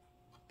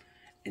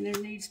 And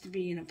there needs to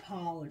be an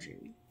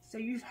apology. So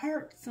you've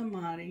hurt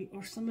somebody,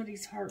 or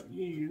somebody's hurt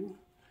you,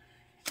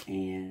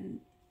 and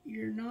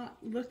you're not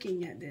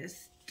looking at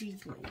this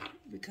deeply,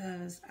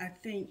 because I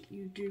think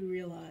you do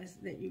realize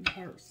that you've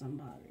hurt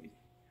somebody.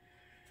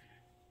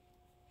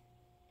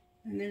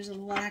 And there's a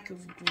lack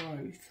of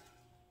growth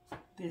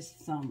this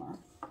summer.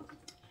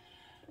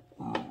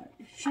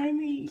 Show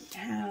me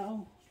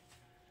how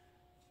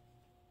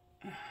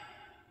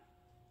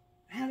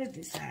did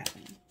this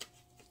happen?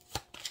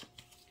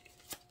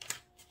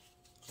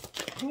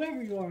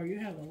 whoever you are, you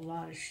have a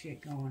lot of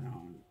shit going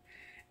on.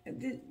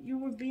 You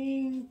were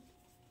being...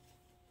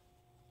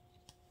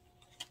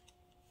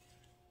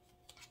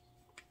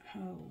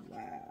 Oh,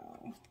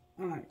 wow.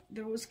 Alright,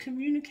 there was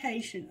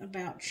communication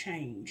about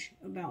change,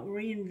 about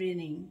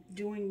reinventing,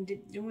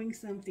 doing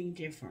something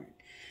different.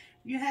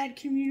 You had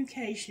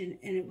communication,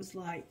 and it was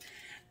like,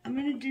 I'm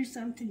going to do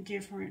something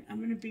different. I'm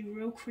going to be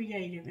real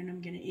creative, and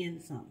I'm going to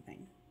end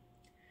something.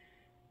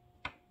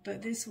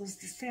 But this was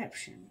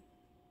deception.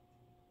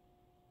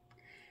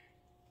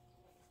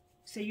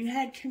 So you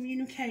had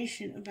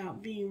communication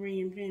about being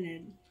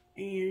reinvented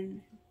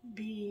and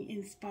being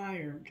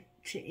inspired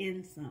to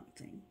end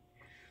something.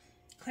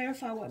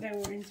 Clarify what they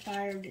were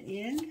inspired to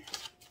end.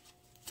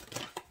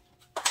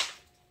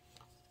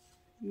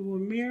 You were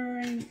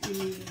mirroring, you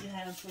needed to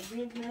have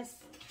forgiveness,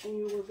 and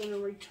you were going to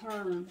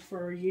return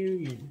for a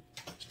union.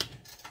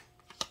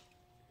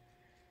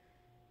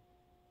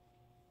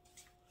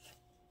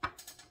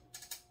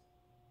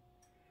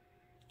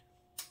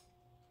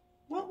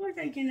 What were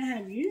they going to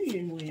have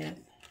union with?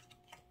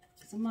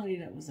 Somebody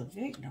that was a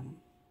victim.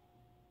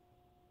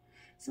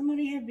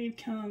 Somebody had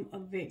become a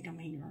victim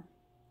here.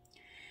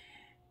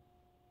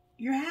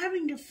 You're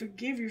having to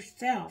forgive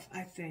yourself,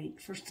 I think,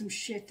 for some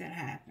shit that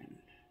happened.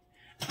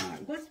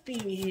 Alright, what's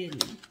being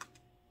hidden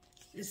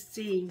is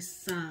seeing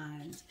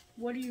signs.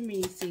 What do you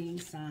mean seeing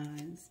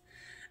signs?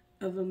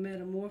 Of a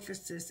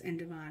metamorphosis in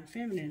divine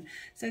feminine.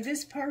 So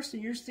this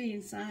person, you're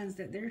seeing signs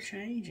that they're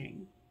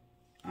changing.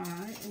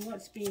 Alright, and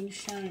what's being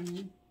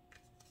shown?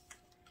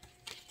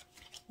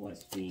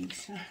 What's being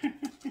shown?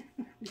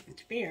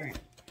 Spirit.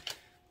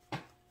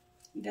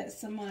 That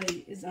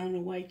somebody is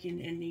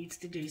unawakened and needs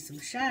to do some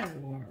shadow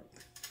work.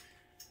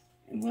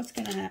 And what's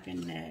going to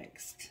happen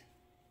next?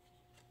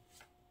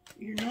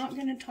 You're not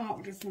going to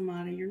talk to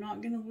somebody. You're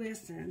not going to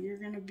listen. You're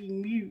going to be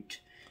mute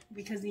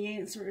because the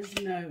answer is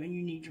no and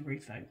you need to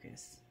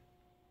refocus.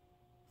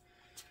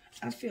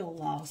 I feel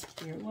lost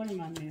here. What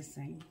am I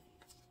missing?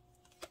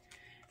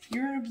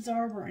 You're an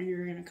observer and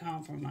you're going to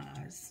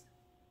compromise.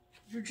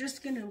 You're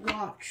just going to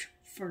watch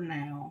for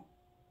now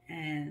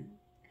and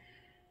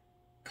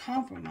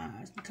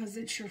compromise because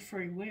it's your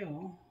free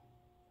will.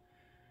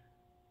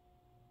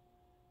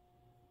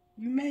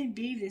 You may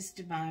be this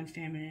divine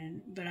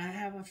feminine, but I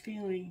have a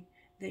feeling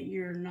that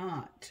you're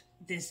not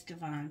this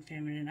divine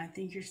feminine. I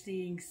think you're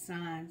seeing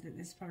signs that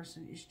this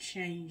person is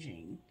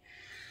changing.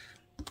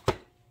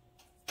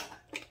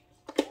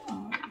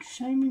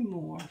 Show me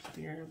more,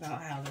 Spirit,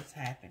 about how this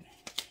happened.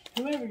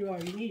 Whoever you are,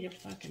 you need a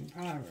fucking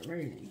private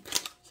reading.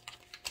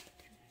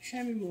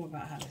 Show me more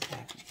about how this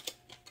happened.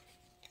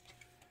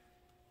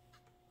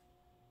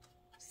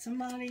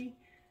 Somebody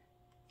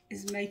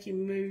is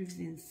making moves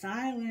in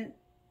silence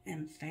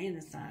and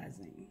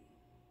fantasizing.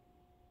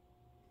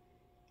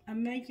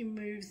 I'm making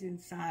moves in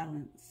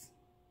silence.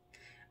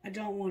 I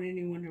don't want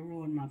anyone to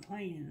ruin my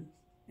plans.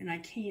 And I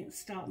can't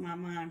stop my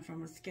mind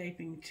from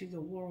escaping to the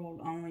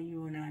world only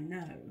you and I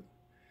know.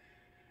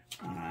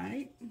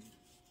 Alright?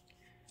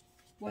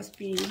 What's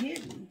being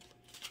hidden?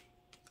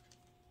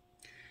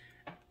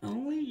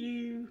 Only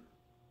you,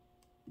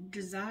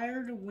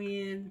 desire to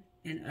win,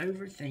 and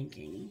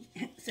overthinking.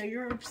 So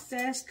you're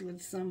obsessed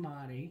with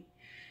somebody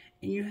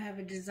and you have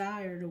a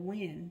desire to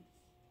win.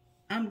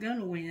 I'm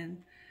gonna win.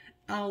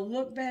 I'll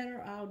look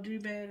better, I'll do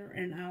better,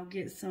 and I'll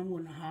get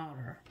someone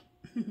hotter.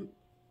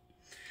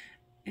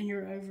 And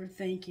you're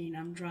overthinking.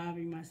 I'm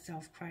driving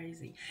myself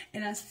crazy.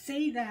 And I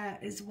see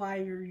that is why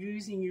you're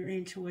using your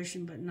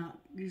intuition but not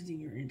using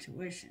your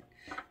intuition.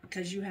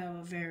 Because you have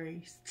a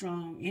very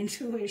strong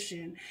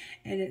intuition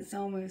and it's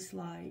almost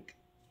like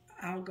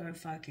I'll go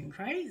fucking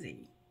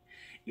crazy.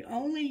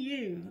 Only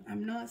you.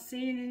 I'm not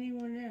seeing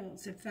anyone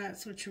else, if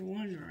that's what you're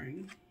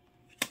wondering.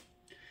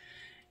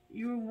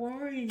 You're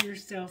worrying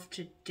yourself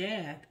to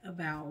death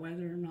about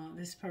whether or not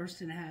this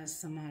person has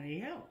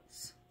somebody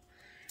else.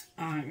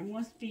 Alright, and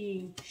what's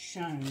being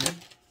shown?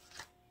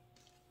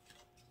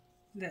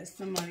 That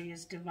somebody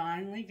is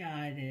divinely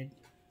guided.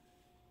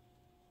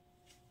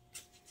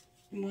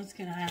 And what's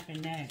going to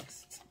happen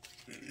next?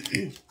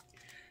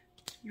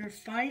 You're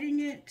fighting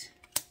it.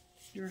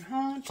 You're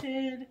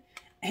haunted.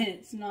 And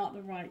it's not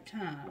the right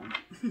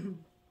time.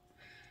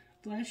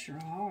 Bless your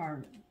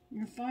heart.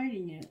 You're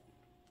fighting it.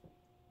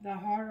 The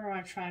harder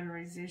I try to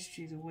resist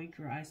you, the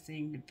weaker I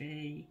seem to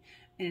be.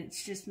 And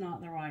it's just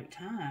not the right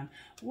time.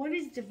 What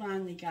is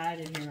divinely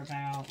guided here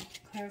about?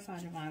 Clarify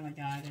divinely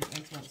guided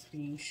as what's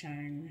being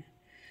shown.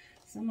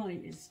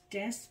 Somebody is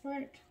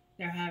desperate.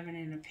 They're having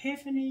an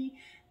epiphany.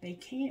 They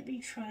can't be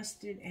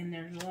trusted. And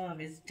their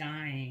love is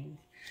dying.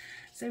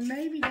 So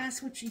maybe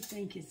that's what you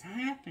think is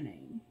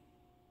happening.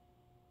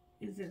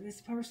 Is that this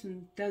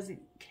person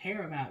doesn't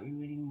care about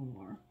you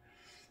anymore.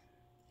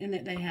 And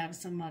that they have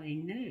somebody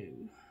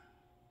new.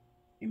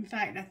 In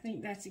fact, I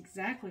think that's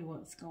exactly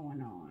what's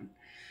going on.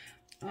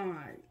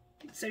 Alright.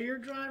 So you're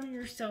driving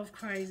yourself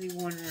crazy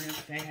wondering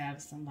if they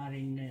have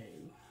somebody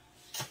new.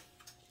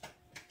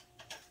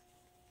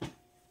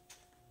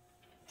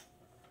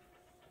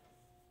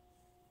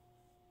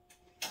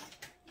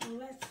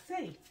 Let's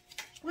see.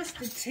 What's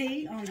the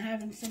tea on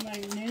having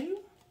somebody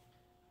new?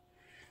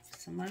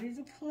 Somebody's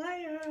a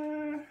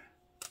player.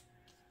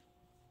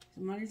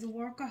 Somebody's a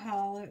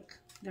workaholic.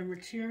 They're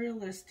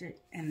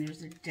materialistic. And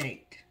there's a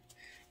date.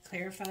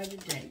 Clarify the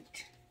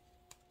date.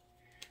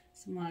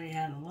 Somebody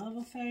had a love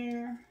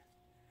affair.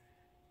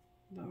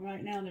 But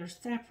right now they're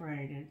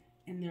separated.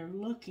 And they're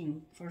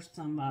looking for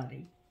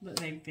somebody. But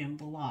they've been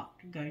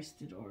blocked,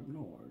 ghosted, or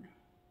ignored.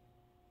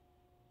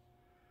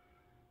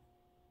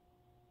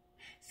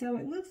 So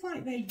it looks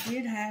like they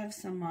did have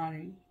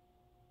somebody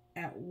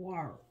at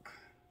work,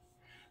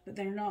 but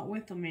they're not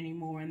with them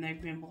anymore, and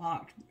they've been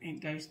blocked and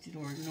ghosted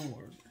or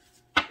ignored,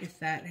 if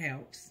that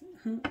helps.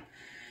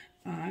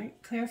 Alright,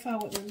 clarify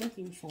what they're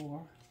looking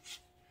for.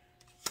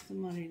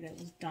 Somebody that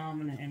was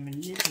dominant and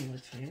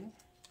manipulative.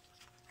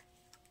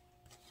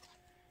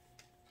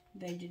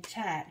 They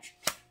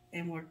detached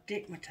and were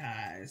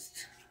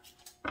stigmatized.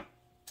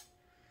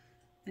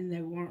 And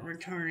they weren't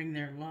returning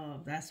their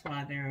love. That's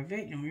why they're a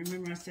victim.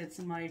 Remember I said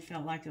somebody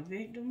felt like a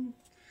victim?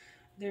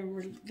 They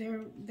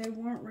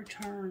weren't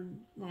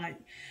returned. Like,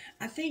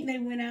 I think they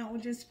went out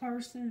with this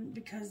person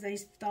because they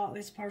thought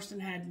this person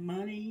had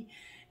money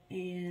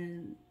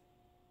and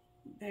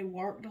they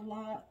worked a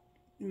lot.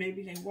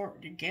 Maybe they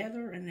worked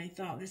together and they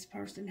thought this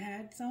person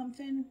had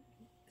something.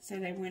 So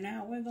they went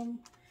out with them.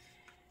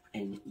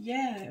 And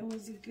yeah, it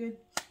was a good,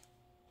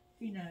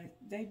 you know,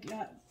 they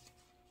got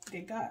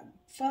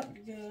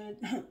fucked good,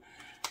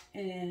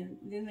 and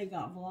then they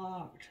got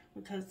blocked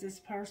because this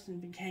person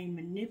became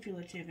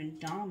manipulative and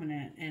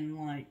dominant, and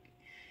like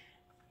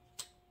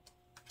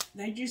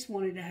they just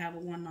wanted to have a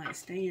one-night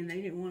stand.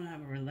 They didn't want to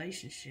have a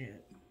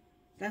relationship.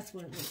 That's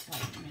what it looks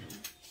like to me,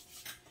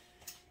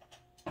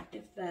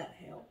 if that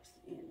helps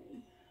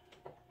any.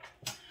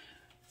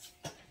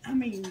 I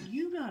mean,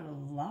 you got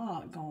a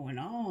lot going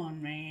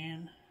on,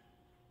 man.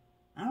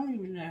 I don't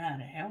even know how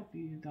to help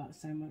you. You've got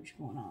so much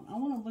going on. I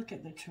want to look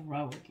at the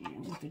Tarot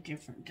again with a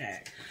different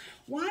deck.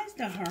 Why is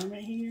the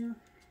Hermit here?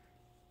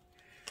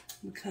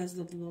 Because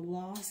of the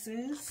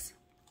losses.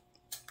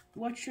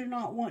 What you're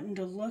not wanting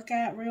to look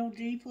at real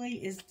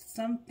deeply is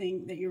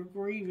something that you're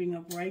grieving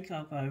a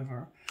breakup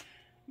over.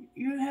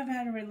 You have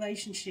had a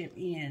relationship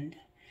end,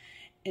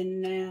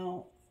 and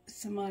now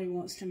somebody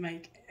wants to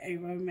make a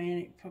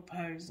romantic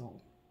proposal.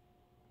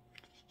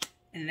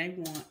 And they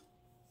want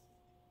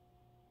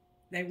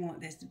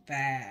this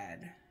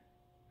bad.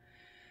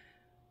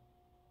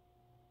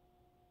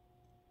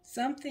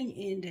 Something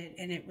ended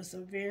and it was a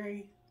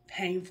very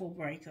painful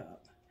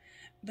breakup.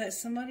 But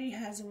somebody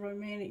has a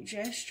romantic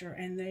gesture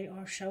and they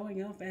are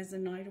showing up as the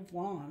Knight of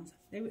Wands.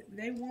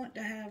 They want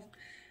to have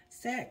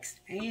sex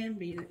and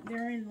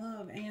they're in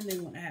love and they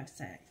want to have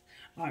sex.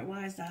 Alright,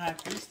 why is the High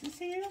Priestess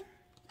here?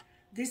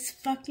 This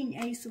fucking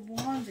Ace of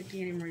Wands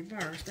again in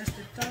reverse. That's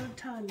the third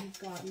time you've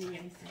gotten the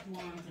Ace of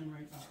Wands in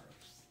reverse.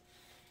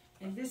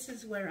 And this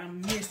is where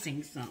I'm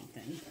missing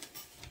something.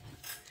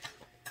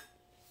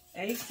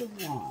 Ace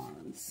of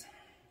Wands.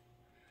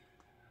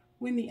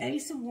 When the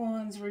Ace of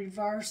Wands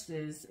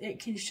reverses, it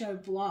can show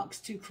blocks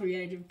to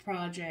creative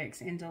projects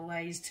and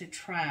delays to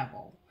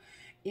travel.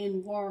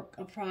 In work,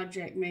 a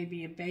project may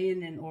be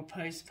abandoned or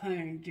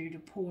postponed due to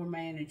poor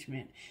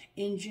management.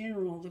 In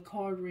general, the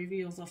card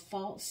reveals a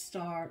false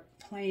start,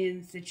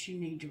 plans that you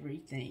need to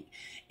rethink.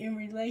 In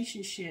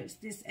relationships,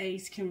 this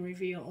ace can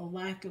reveal a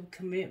lack of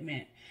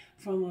commitment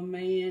from a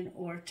man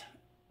or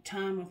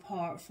time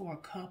apart for a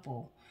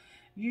couple,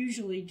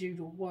 usually due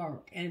to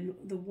work, and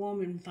the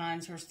woman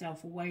finds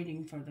herself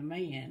waiting for the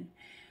man.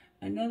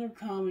 Another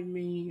common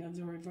meaning of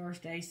the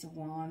reversed Ace of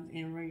Wands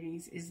in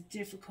readings is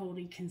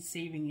difficulty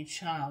conceiving a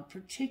child,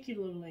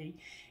 particularly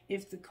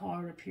if the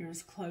card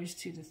appears close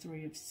to the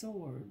Three of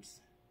Swords,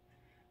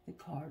 the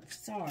card of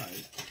sorrow.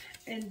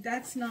 And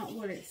that's not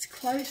what it's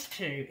close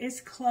to.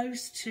 It's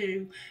close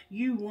to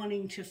you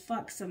wanting to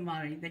fuck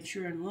somebody that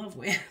you're in love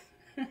with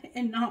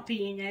and not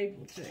being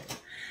able to.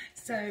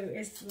 So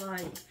it's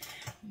like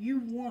you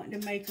want to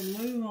make a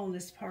move on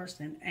this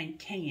person and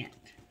can't.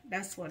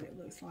 That's what it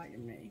looks like to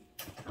me.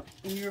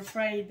 And you're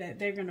afraid that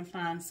they're going to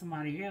find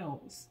somebody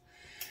else.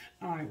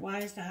 Alright, why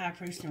is the High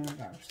Priest in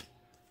reverse?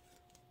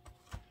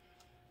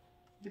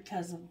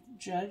 Because of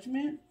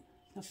Judgment,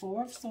 the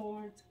Four of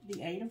Swords,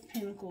 the Eight of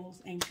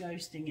Pentacles, and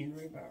ghosting in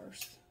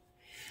reverse.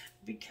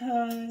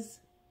 Because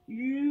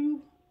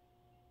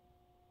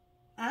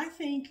I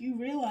think you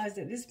realize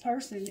that this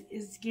person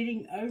is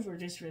getting over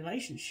this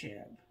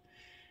relationship.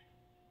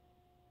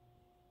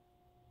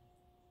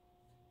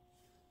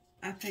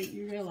 I think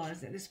you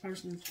realize that this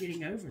person is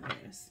getting over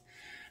this.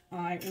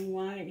 Alright, and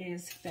why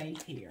is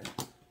Faith here?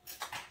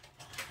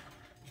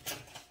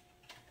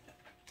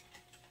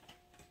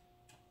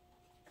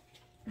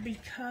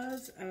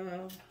 Because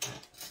of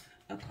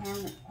a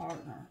karmic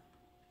partner.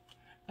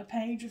 A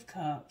Page of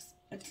Cups,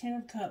 a Ten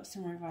of Cups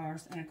in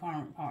reverse, and a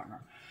karmic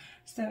partner.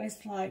 So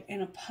it's like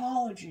an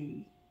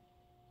apology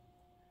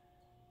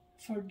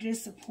for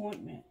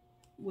disappointment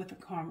with a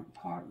karmic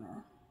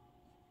partner.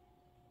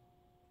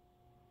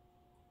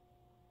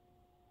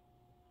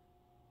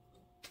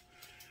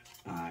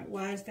 Alright,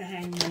 why is the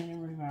Hangman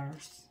in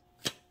reverse?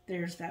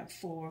 there's that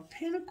Four of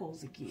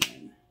Pentacles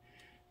again.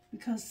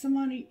 Because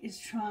somebody is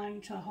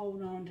trying to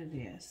hold on to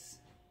this.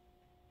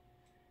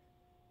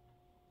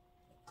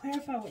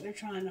 Clarify what they're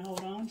trying to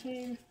hold on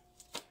to.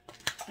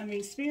 I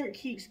mean, Spirit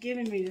keeps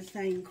giving me the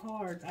same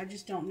cards. I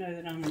just don't know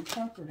that I'm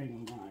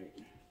interpreting them right.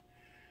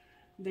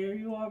 There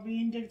you are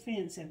being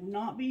defensive.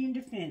 Not being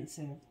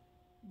defensive.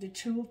 The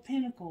Two of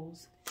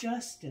Pentacles,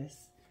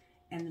 Justice,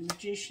 and the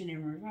Magician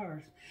in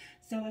reverse.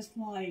 So it's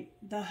like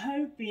the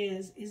hope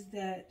is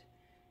that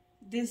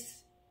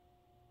this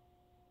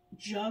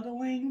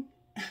juggling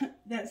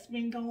that's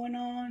been going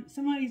on,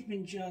 somebody's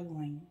been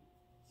juggling.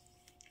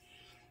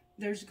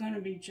 There's going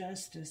to be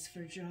justice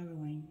for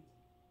juggling.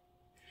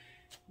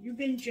 You've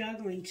been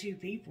juggling two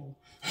people.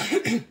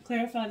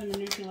 Clarify the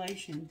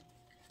manipulation.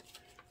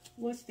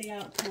 What's the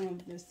outcome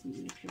of this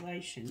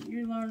manipulation?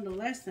 You learned a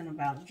lesson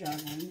about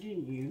juggling,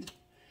 didn't you?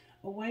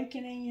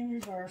 Awakening in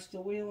reverse,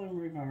 the Wheel in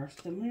reverse,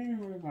 the Moon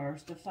in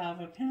reverse, the Five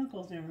of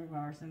Pentacles in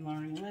reverse, and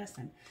learning a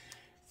lesson.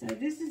 So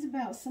this is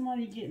about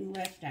somebody getting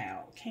left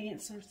out.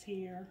 Cancer's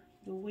here,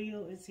 the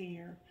Wheel is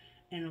here,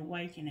 and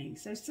awakening.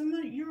 So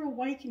somebody, you're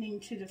awakening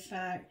to the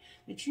fact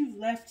that you've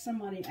left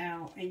somebody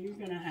out and you're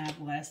going to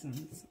have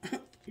lessons.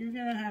 You're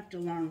going to have to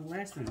learn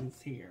lessons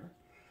here.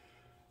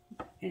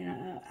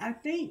 And I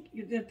think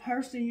the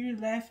person you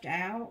left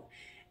out,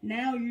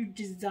 now you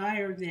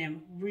desire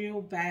them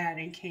real bad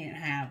and can't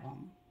have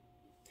them.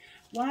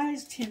 Why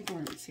is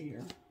Temperance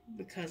here?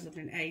 Because of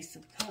an Ace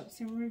of Cups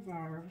in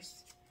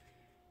reverse.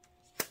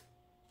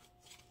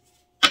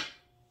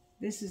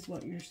 This is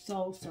what you're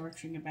soul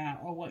searching about,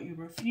 or what you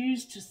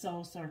refuse to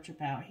soul search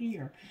about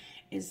here,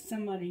 is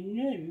somebody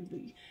new.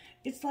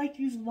 It's like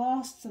you've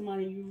lost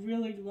somebody you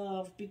really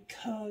love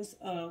because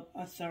of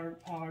a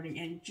third party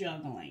and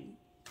juggling.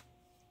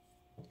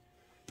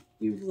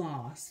 You've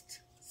lost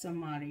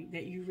somebody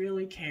that you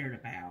really cared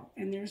about,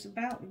 and there's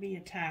about to be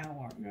a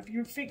Tower. If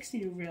you're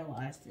fixing to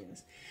realize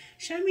this,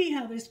 show me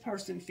how this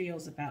person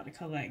feels about the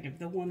collective,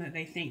 the one that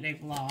they think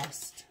they've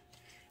lost.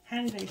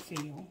 How do they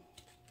feel?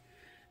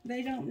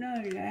 They don't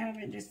know. They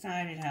haven't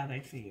decided how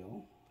they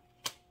feel.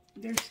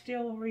 They're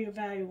still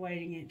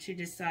reevaluating it to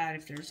decide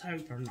if there's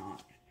hope or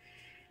not.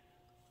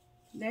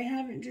 They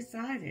haven't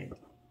decided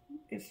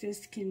if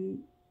this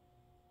can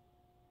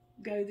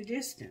go the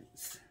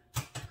distance.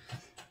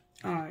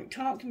 Alright,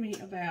 talk to me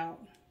about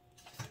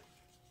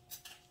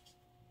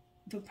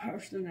the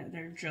person that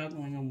they're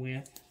juggling them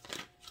with.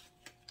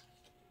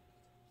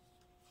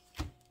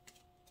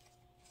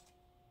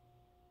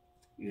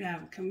 You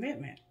have a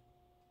commitment,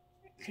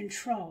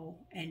 control,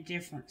 and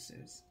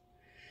differences.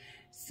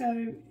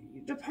 So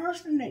the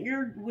person that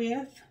you're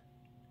with,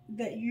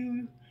 that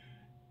you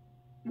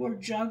were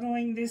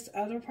juggling this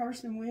other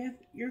person with,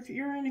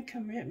 you're in a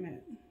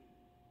commitment.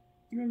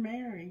 You're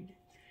married.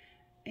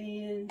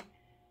 And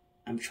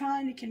I'm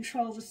trying to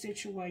control the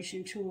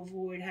situation to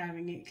avoid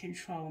having it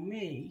control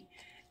me.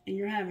 And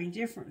you're having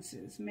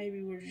differences.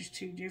 Maybe we're just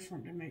too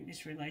different to make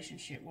this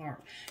relationship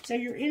work. So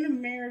you're in a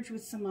marriage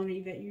with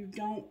somebody that you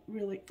don't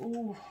really,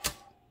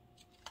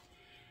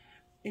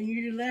 and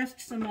you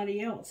left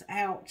somebody else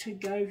out to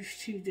go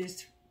to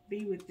this,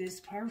 be with this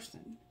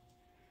person.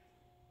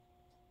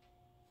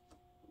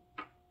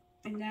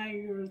 And now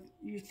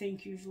you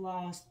think you've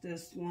lost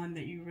this one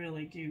that you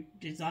really do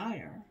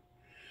desire.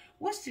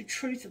 What's the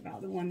truth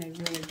about the one they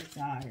really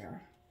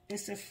desire?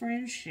 It's a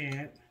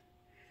friendship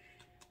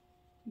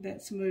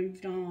that's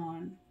moved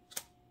on.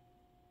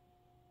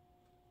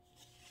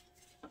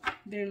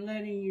 They're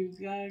letting you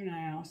go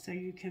now so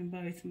you can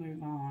both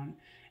move on.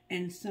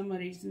 And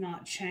somebody's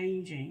not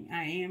changing.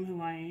 I am who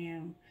I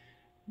am,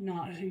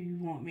 not who you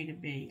want me to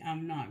be.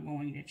 I'm not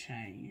going to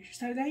change.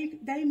 So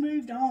they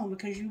moved on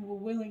because you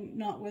were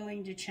not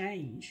willing to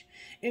change.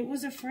 It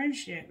was a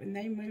friendship and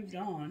they moved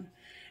on.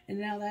 And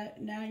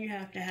now you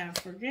have to have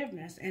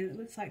forgiveness. And it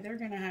looks like they're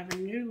going to have a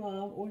new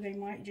love, or they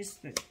might just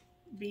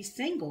be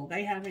single.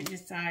 They haven't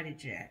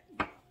decided yet.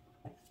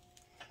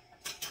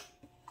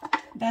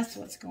 That's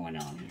what's going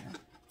on here.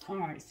 All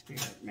right,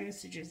 Spirit.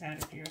 Messages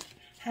out of here.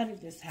 How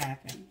did this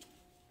happen?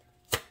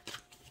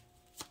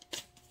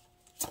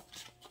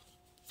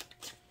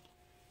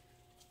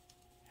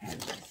 How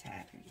did this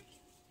happen?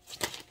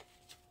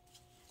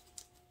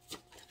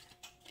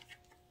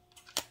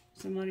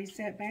 Somebody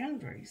set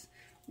boundaries.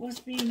 What's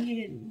being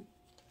hidden?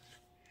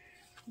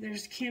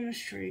 There's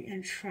chemistry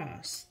and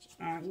trust.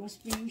 All right, what's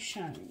being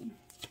shown?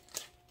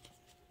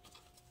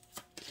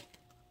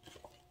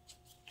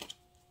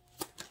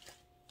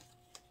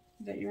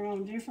 That you're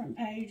on different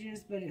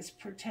pages, but it's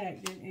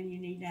protected and you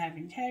need to have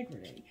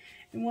integrity.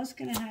 And what's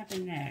going to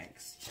happen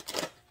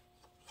next?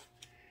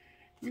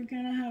 You're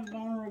going to have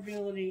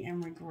vulnerability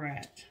and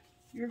regret.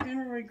 You're going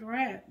to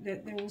regret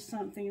that there was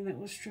something that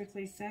was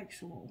strictly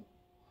sexual.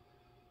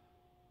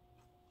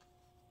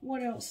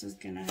 What else is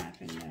going to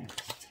happen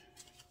next?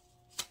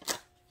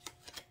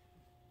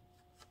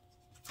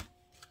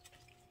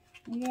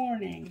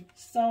 Warning,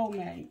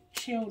 soulmate,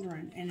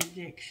 children, and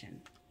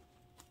addiction.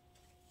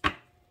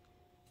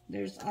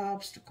 There's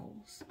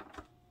obstacles.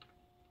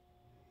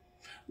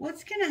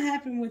 What's going to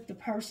happen with the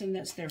person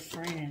that's their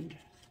friend?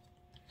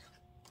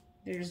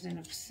 There's an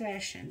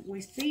obsession.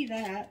 We see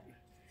that,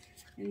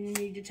 and you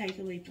need to take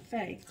a leap of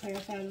faith.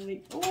 Clarify the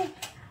leap. Oh!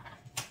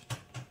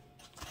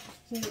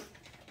 So,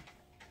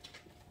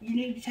 you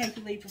need to take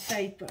a leap of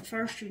faith, but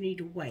first you need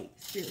to wait.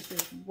 Spirit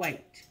says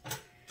wait.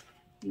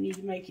 You need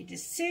to make a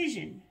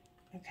decision,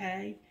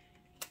 okay,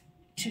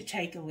 to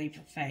take a leap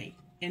of faith.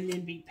 And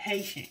then be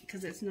patient,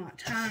 because it's not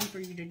time for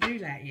you to do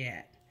that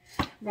yet.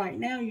 Right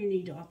now, you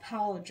need to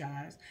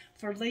apologize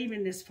for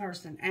leaving this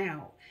person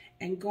out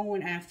and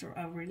going after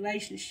a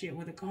relationship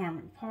with a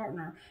karmic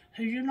partner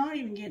who you're not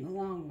even getting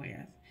along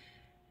with.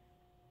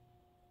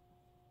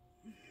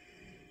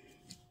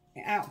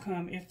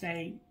 Outcome if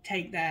they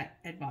take that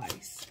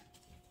advice.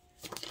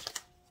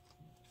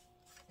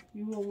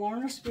 You will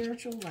learn a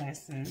spiritual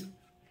lesson.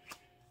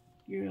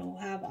 You'll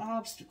have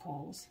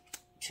obstacles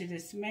to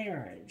this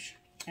marriage,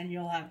 and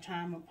you'll have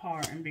time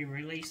apart and be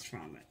released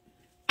from it.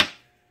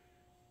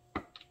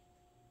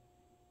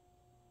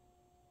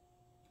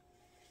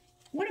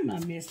 What am I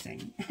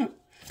missing?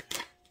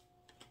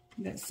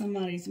 That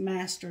somebody's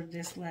mastered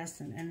this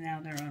lesson and now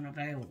they're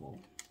unavailable.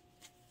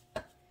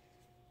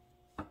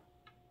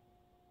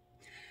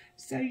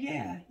 So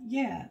yeah.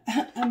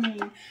 I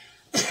mean,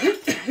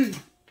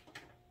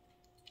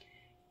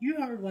 you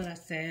heard what I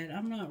said.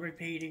 I'm not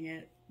repeating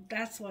it.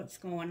 That's what's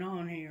going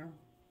on here.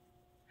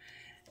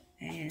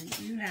 And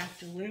you have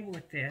to live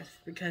with this,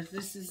 because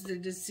this is the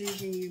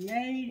decision you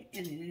made,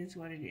 and it is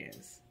what it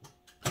is.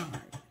 All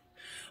right.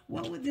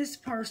 What would this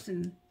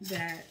person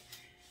that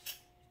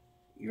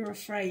you're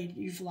afraid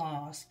you've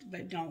lost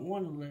but don't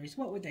want to lose,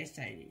 what would they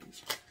say to you?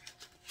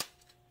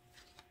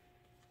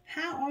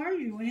 How are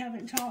you? We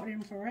haven't talked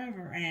in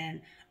forever.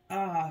 And,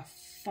 oh,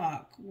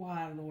 fuck.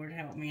 Why, Lord,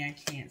 help me. I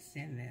can't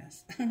send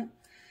this.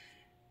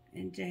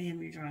 And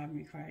damn, you drive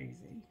me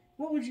crazy.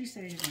 What would you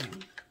say to them?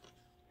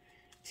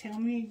 Tell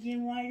me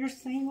again why you're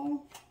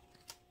single.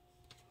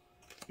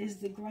 Is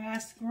the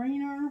grass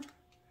greener?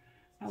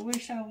 I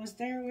wish I was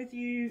there with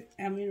you.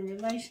 I'm in a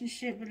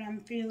relationship, but I'm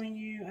feeling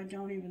you. I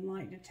don't even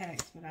like to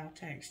text, but I'll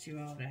text you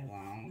all day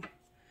long.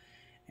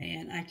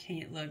 And I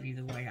can't love you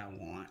the way I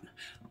want.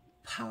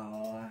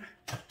 Poor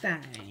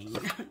thing.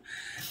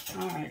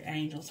 All right,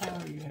 angels, how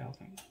are you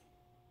helping?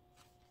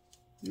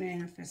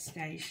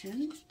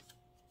 Manifestation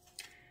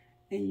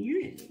and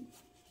unity.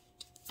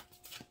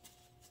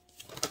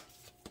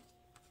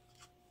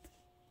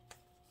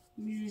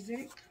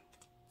 Music,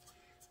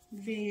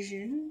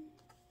 vision,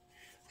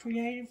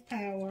 creative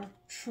power,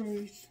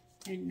 truth,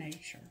 and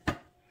nature.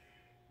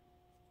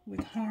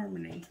 With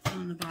harmony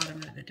on the bottom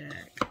of the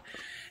deck.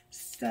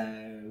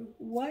 So,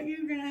 what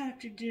you're going to have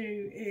to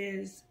do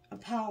is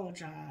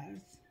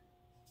apologize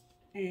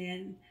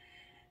and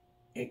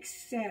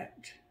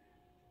accept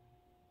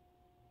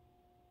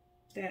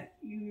that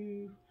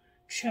you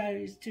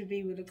chose to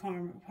be with a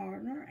karmic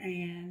partner,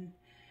 and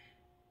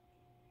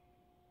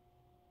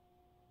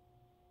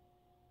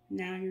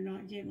now you're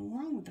not getting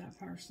along with that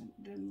person.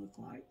 It doesn't look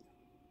like.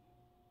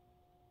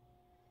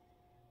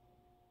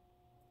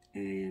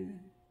 And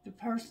the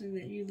person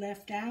that you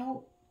left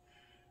out,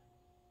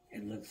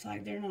 it looks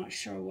like they're not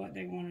sure what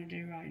they want to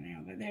do right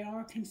now, but they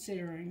are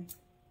considering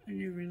a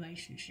new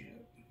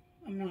relationship.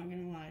 I'm not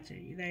going to lie to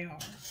you. They are.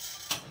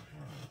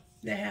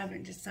 They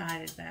haven't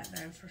decided that,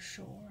 though, for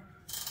sure.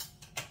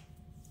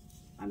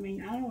 I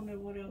mean, I don't know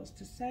what else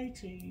to say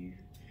to you.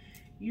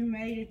 You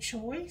made a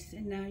choice,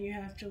 and now you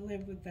have to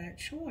live with that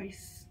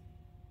choice,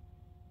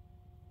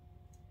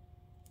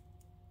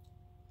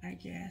 I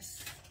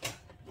guess.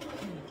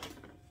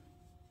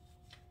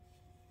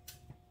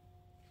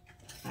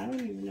 I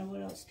don't even know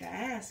what else to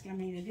ask. I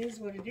mean, it is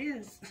what it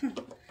is.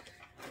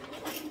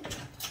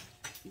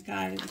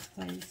 Guidance,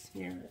 please,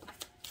 Spirit.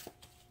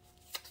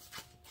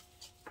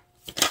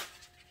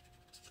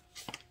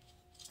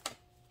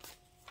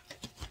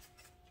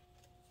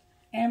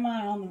 Am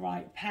I on the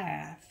right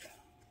path?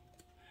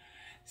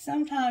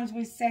 Sometimes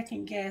we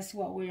second guess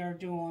what we are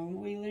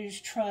doing. We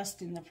lose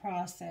trust in the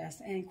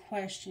process and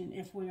question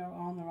if we are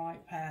on the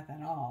right path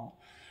at all.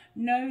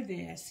 Know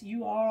this,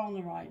 you are on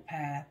the right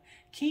path.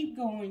 Keep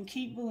going,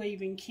 keep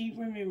believing, keep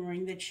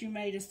remembering that you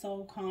made a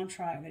soul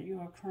contract that you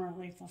are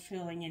currently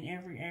fulfilling in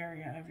every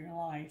area of your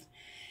life.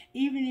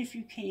 Even if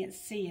you can't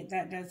see it,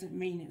 that doesn't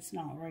mean it's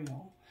not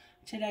real.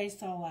 Today's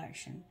soul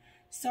action.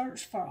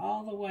 Search for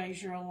all the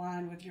ways you're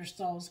aligned with your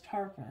soul's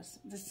purpose.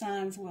 The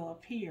signs will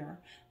appear.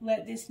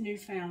 Let this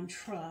newfound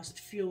trust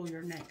fuel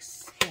your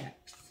next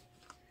steps.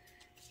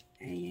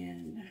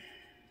 And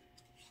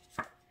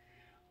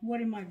what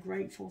am I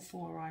grateful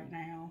for right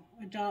now?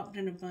 Adopt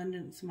an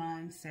abundance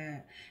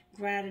mindset.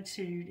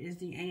 Gratitude is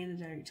the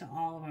antidote to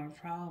all of our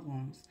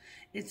problems.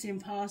 It's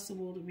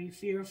impossible to be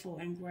fearful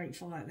and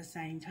grateful at the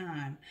same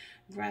time.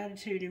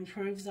 Gratitude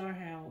improves our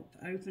health,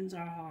 opens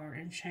our heart,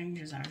 and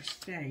changes our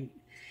state.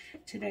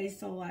 Today's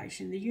soul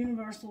action. The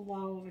universal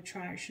law of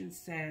attraction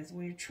says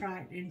we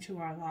attract into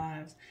our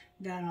lives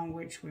that on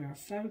which we are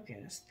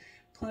focused.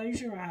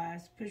 Close your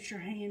eyes, put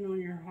your hand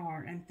on your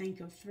heart, and think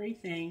of 3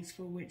 things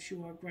for which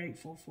you are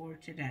grateful for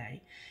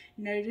today.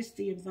 Notice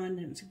the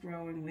abundance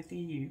growing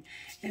within you.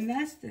 And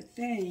that's the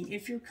thing.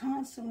 If you're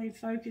constantly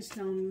focused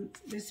on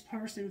this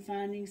person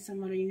finding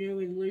somebody new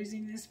and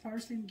losing this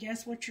person,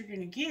 guess what you're going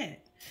to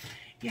get?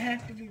 You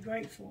have to be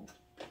grateful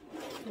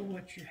for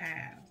what you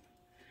have.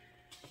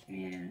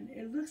 And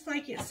it looks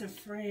like it's a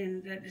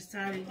friend that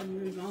decided to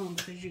move on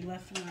because you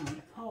left them out in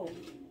the cold.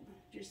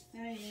 Just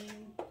saying.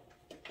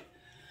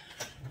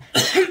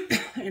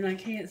 And I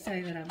can't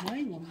say that I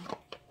blame them.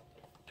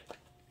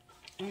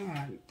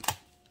 Alright.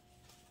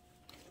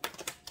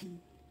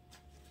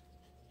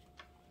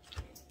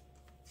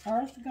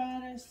 Earth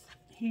Goddess,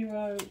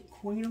 Hero,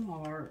 Queen of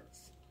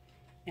Hearts,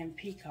 and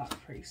Peacock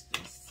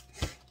Priestess.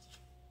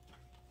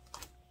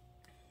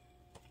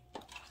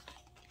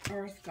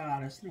 Earth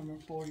Goddess, number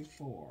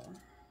 44.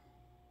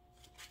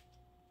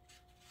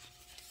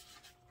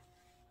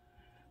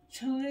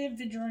 To live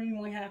the dream,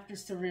 we have to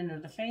surrender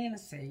the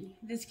fantasy.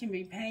 This can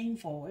be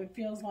painful. It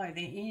feels like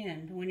the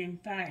end, when in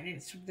fact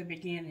it's the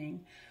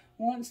beginning.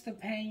 Once the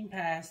pain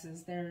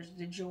passes, there's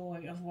the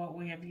joy of what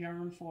we have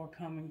yearned for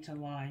coming to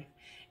life.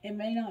 It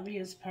may not be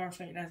as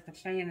perfect as the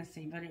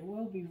fantasy, but it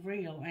will be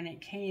real, and it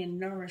can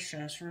nourish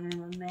us.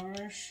 Remember,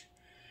 nourish?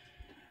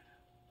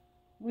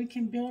 We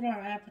can build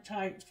our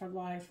appetites for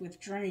life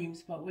with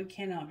dreams, but we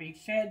cannot be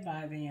fed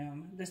by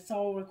them. The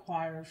soul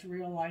requires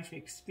real-life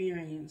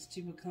experience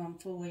to become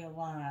fully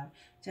alive,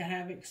 to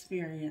have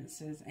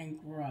experiences and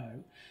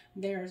grow.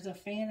 There is a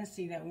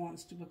fantasy that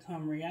wants to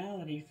become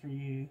reality for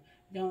you.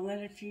 Don't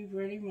let a few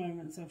gritty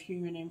moments of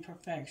human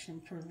imperfection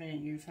prevent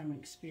you from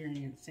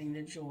experiencing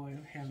the joy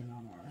of heaven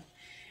on earth.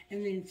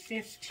 And then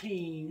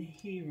 15,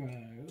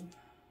 Hero.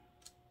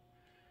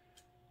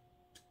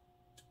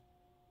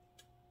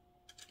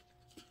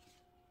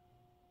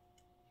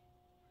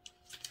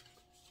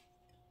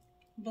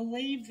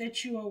 Believe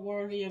that you are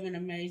worthy of an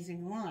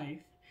amazing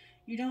life.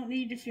 You don't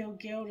need to feel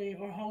guilty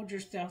or hold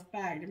yourself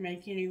back to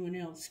make anyone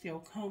else feel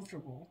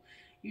comfortable.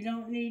 You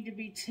don't need to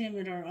be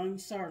timid or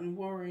uncertain,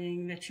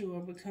 worrying that you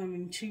are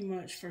becoming too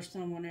much for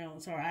someone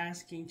else or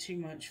asking too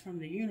much from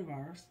the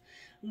universe.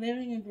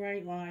 Living a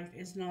great life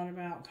is not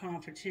about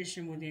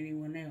competition with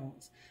anyone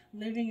else.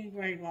 Living a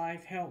great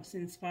life helps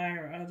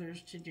inspire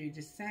others to do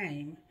the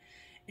same.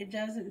 It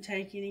doesn't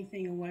take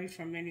anything away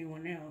from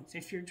anyone else.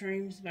 If your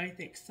dreams both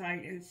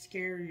excite and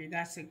scare you,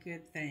 that's a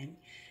good thing.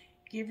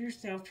 Give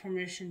yourself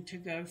permission to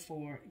go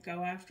for it.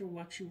 Go after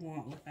what you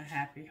want with a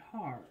happy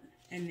heart.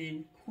 And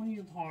then Queen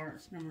of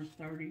Hearts, number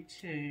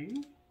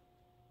 32.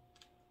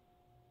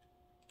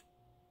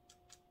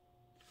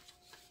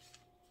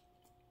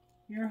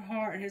 Your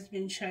heart has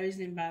been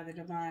chosen by the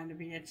divine to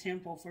be a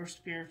temple for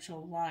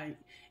spiritual light,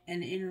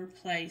 an inner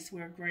place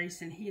where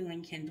grace and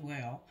healing can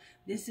dwell.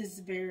 This is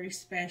very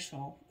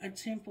special. A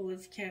temple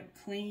is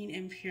kept clean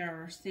and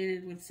pure,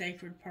 scented with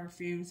sacred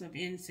perfumes of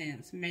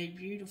incense, made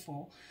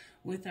beautiful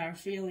with our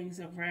feelings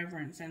of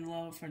reverence and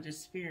love for the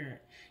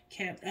Spirit,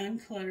 kept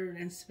uncluttered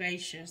and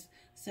spacious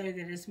so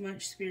that as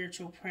much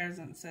spiritual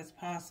presence as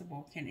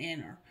possible can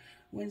enter.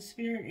 When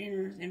Spirit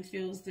enters and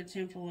fills the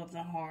temple of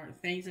the heart,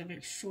 things of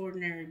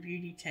extraordinary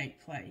beauty take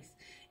place.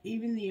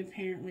 Even the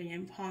apparently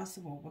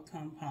impossible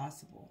become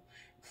possible.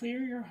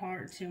 Clear your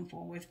heart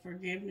temple with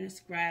forgiveness,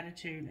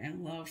 gratitude,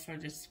 and love for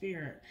the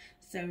Spirit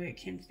so it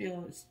can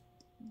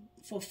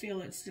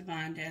fulfill its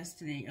divine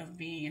destiny of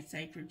being a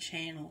sacred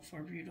channel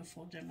for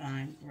beautiful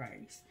divine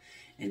grace.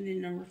 And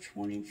then number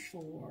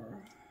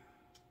 24,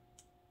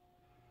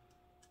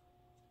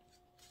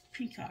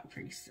 Peacock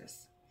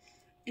Priestess.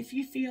 If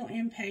you feel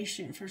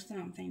impatient for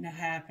something to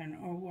happen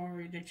or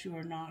worry that you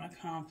are not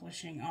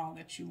accomplishing all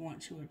that you want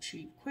to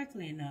achieve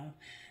quickly enough,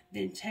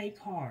 then take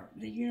heart.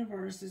 The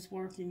universe is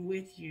working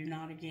with you,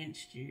 not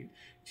against you,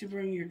 to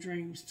bring your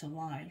dreams to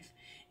life.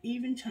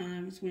 Even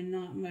times when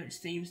not much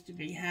seems to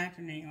be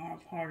happening are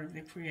a part of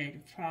the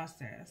creative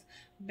process,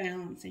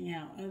 balancing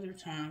out other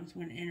times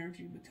when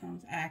energy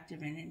becomes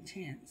active and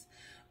intense.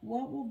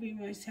 What will be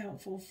most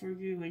helpful for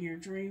you in your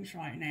dreams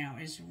right now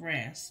is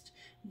rest.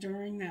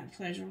 During that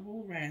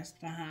pleasurable rest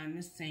behind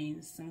the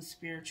scenes, some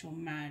spiritual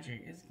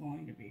magic is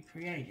going to be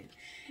created.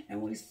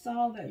 And we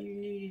saw that you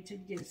needed to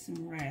get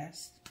some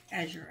rest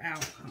as your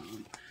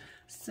outcome.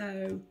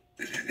 So,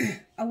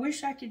 I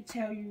wish I could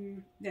tell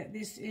you that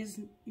this is,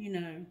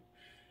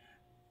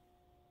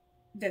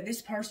 that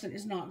this person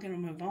is not going to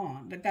move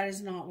on. But that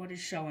is not what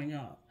is showing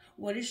up.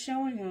 What is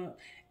showing up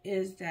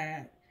is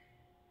that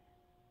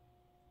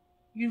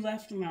you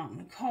left them out in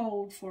the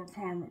cold for a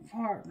karmic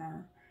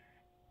partner,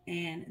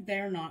 and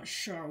they're not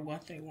sure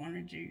what they want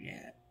to do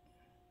yet.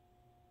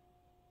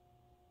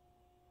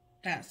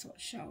 That's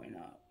what's showing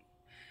up.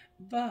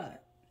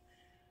 But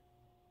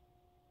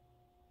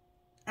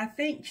I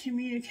think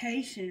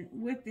communication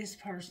with this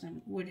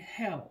person would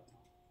help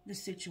the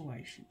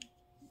situation.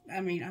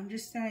 I mean, I'm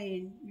just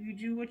saying, you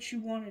do what you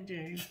want to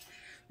do,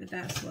 but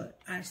that's what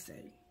I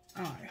see.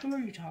 All right, who are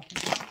you talking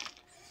to?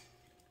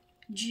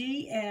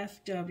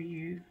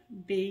 GFWBTAP.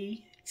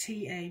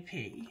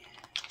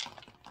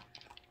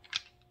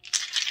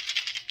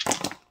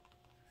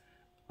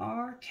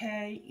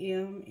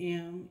 RKMMETX.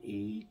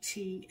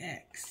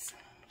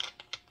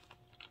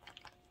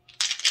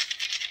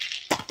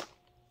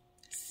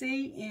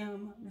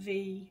 CMVPKDK.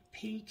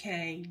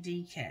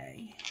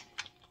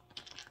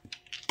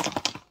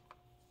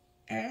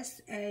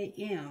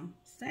 SAM,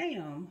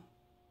 Sam,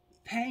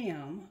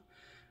 Pam,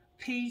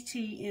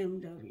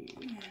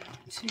 PTMW,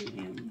 2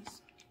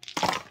 M's.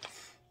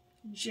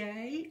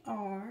 JRNPVHH.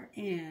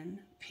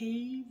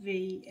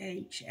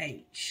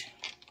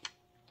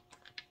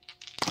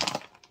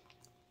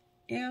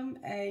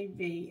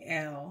 MAVLDHV.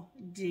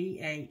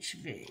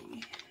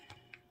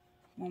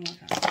 One more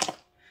time.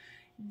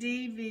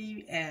 DVFLDWT.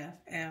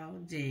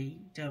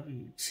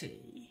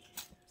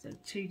 So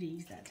 2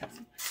 D's that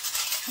time.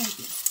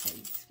 Focus,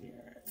 please,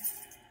 Spirit.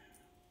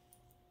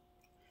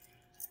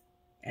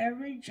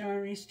 Every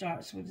journey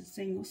starts with a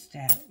single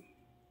step.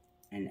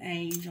 An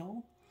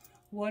angel.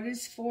 What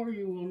is for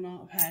you will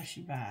not pass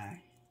you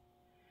by.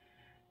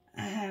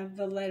 I have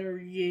the letter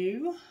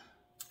U.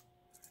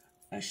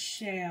 A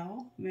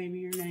shell. Maybe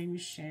your name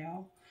is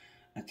Shell.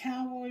 A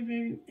cowboy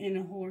boot and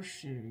a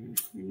horseshoe.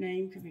 Your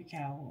name could be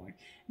Cowboy.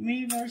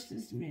 Me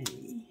versus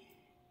me.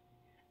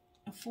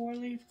 A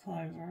 4-leaf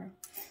clover.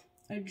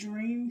 A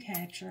dream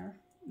catcher.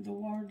 The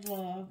word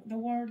love. The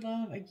word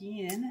love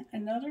again.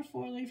 Another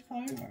 4-leaf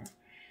clover.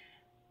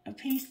 A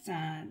peace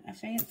sign. A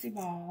fancy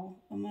ball.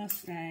 A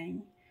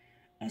Mustang.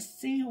 A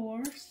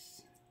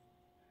seahorse.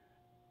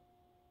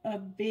 A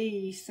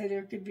bee. So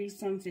there could be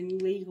something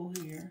legal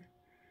here.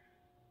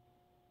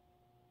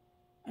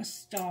 A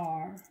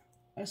star.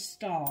 A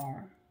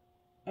star.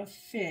 A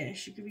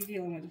fish. You could be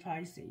dealing with a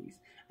Pisces.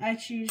 I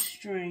choose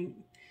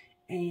strength.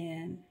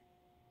 And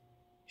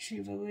she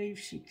believes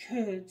she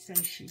could, so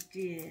she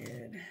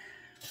did.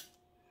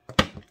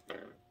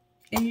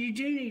 And you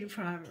do need a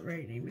private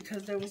reading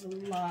because there was a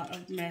lot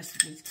of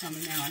messages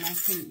coming out and I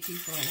couldn't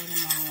keep up with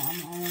them all.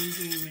 I'm only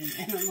human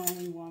and I'm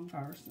only one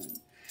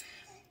person.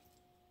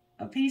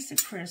 A piece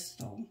of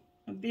crystal,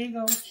 a big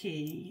old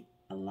key,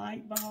 a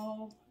light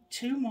bulb,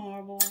 2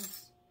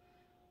 marbles,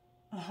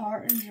 a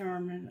heart in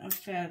German, a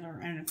feather,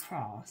 and a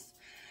cross.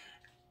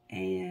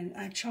 And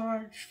I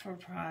charge for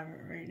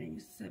private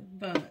readings,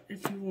 but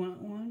if you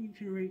want one, you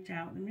can reach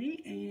out to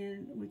me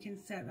and we can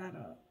set that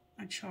up.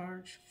 I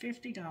charge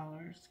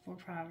 $50 for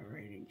private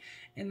reading,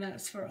 and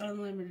that's for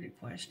unlimited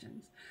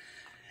questions.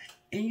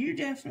 And you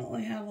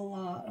definitely have a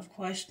lot of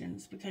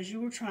questions because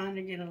you were trying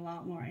to get a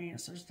lot more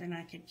answers than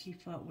I could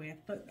keep up with.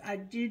 But I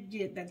did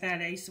get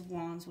that Ace of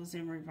Wands was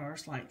in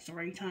reverse like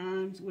 3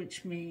 times,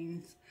 which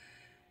means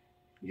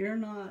you're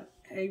not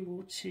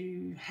able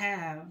to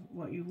have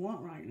what you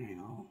want right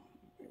now,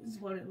 is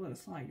what it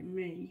looks like to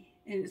me.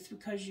 And it's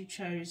because you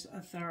chose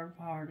a third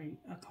party,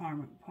 a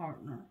karmic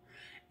partner,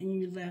 and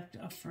you left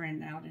a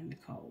friend out in the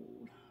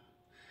cold.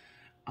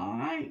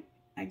 Alright,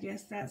 I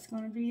guess that's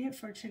going to be it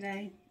for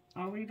today.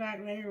 I'll be back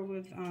later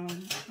with, I'm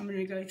going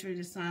to go through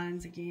the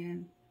signs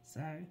again.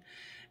 So,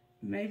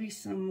 maybe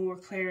some more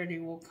clarity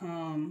will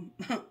come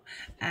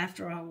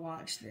after I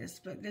watch this.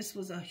 But this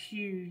was a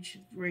huge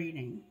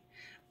reading.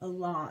 A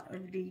lot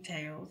of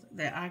details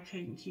that I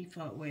couldn't keep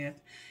up with.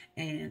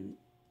 And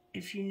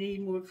if you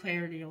need more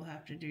clarity, you'll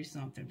have to do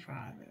something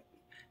private.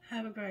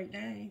 Have a great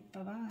day.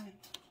 Bye-bye.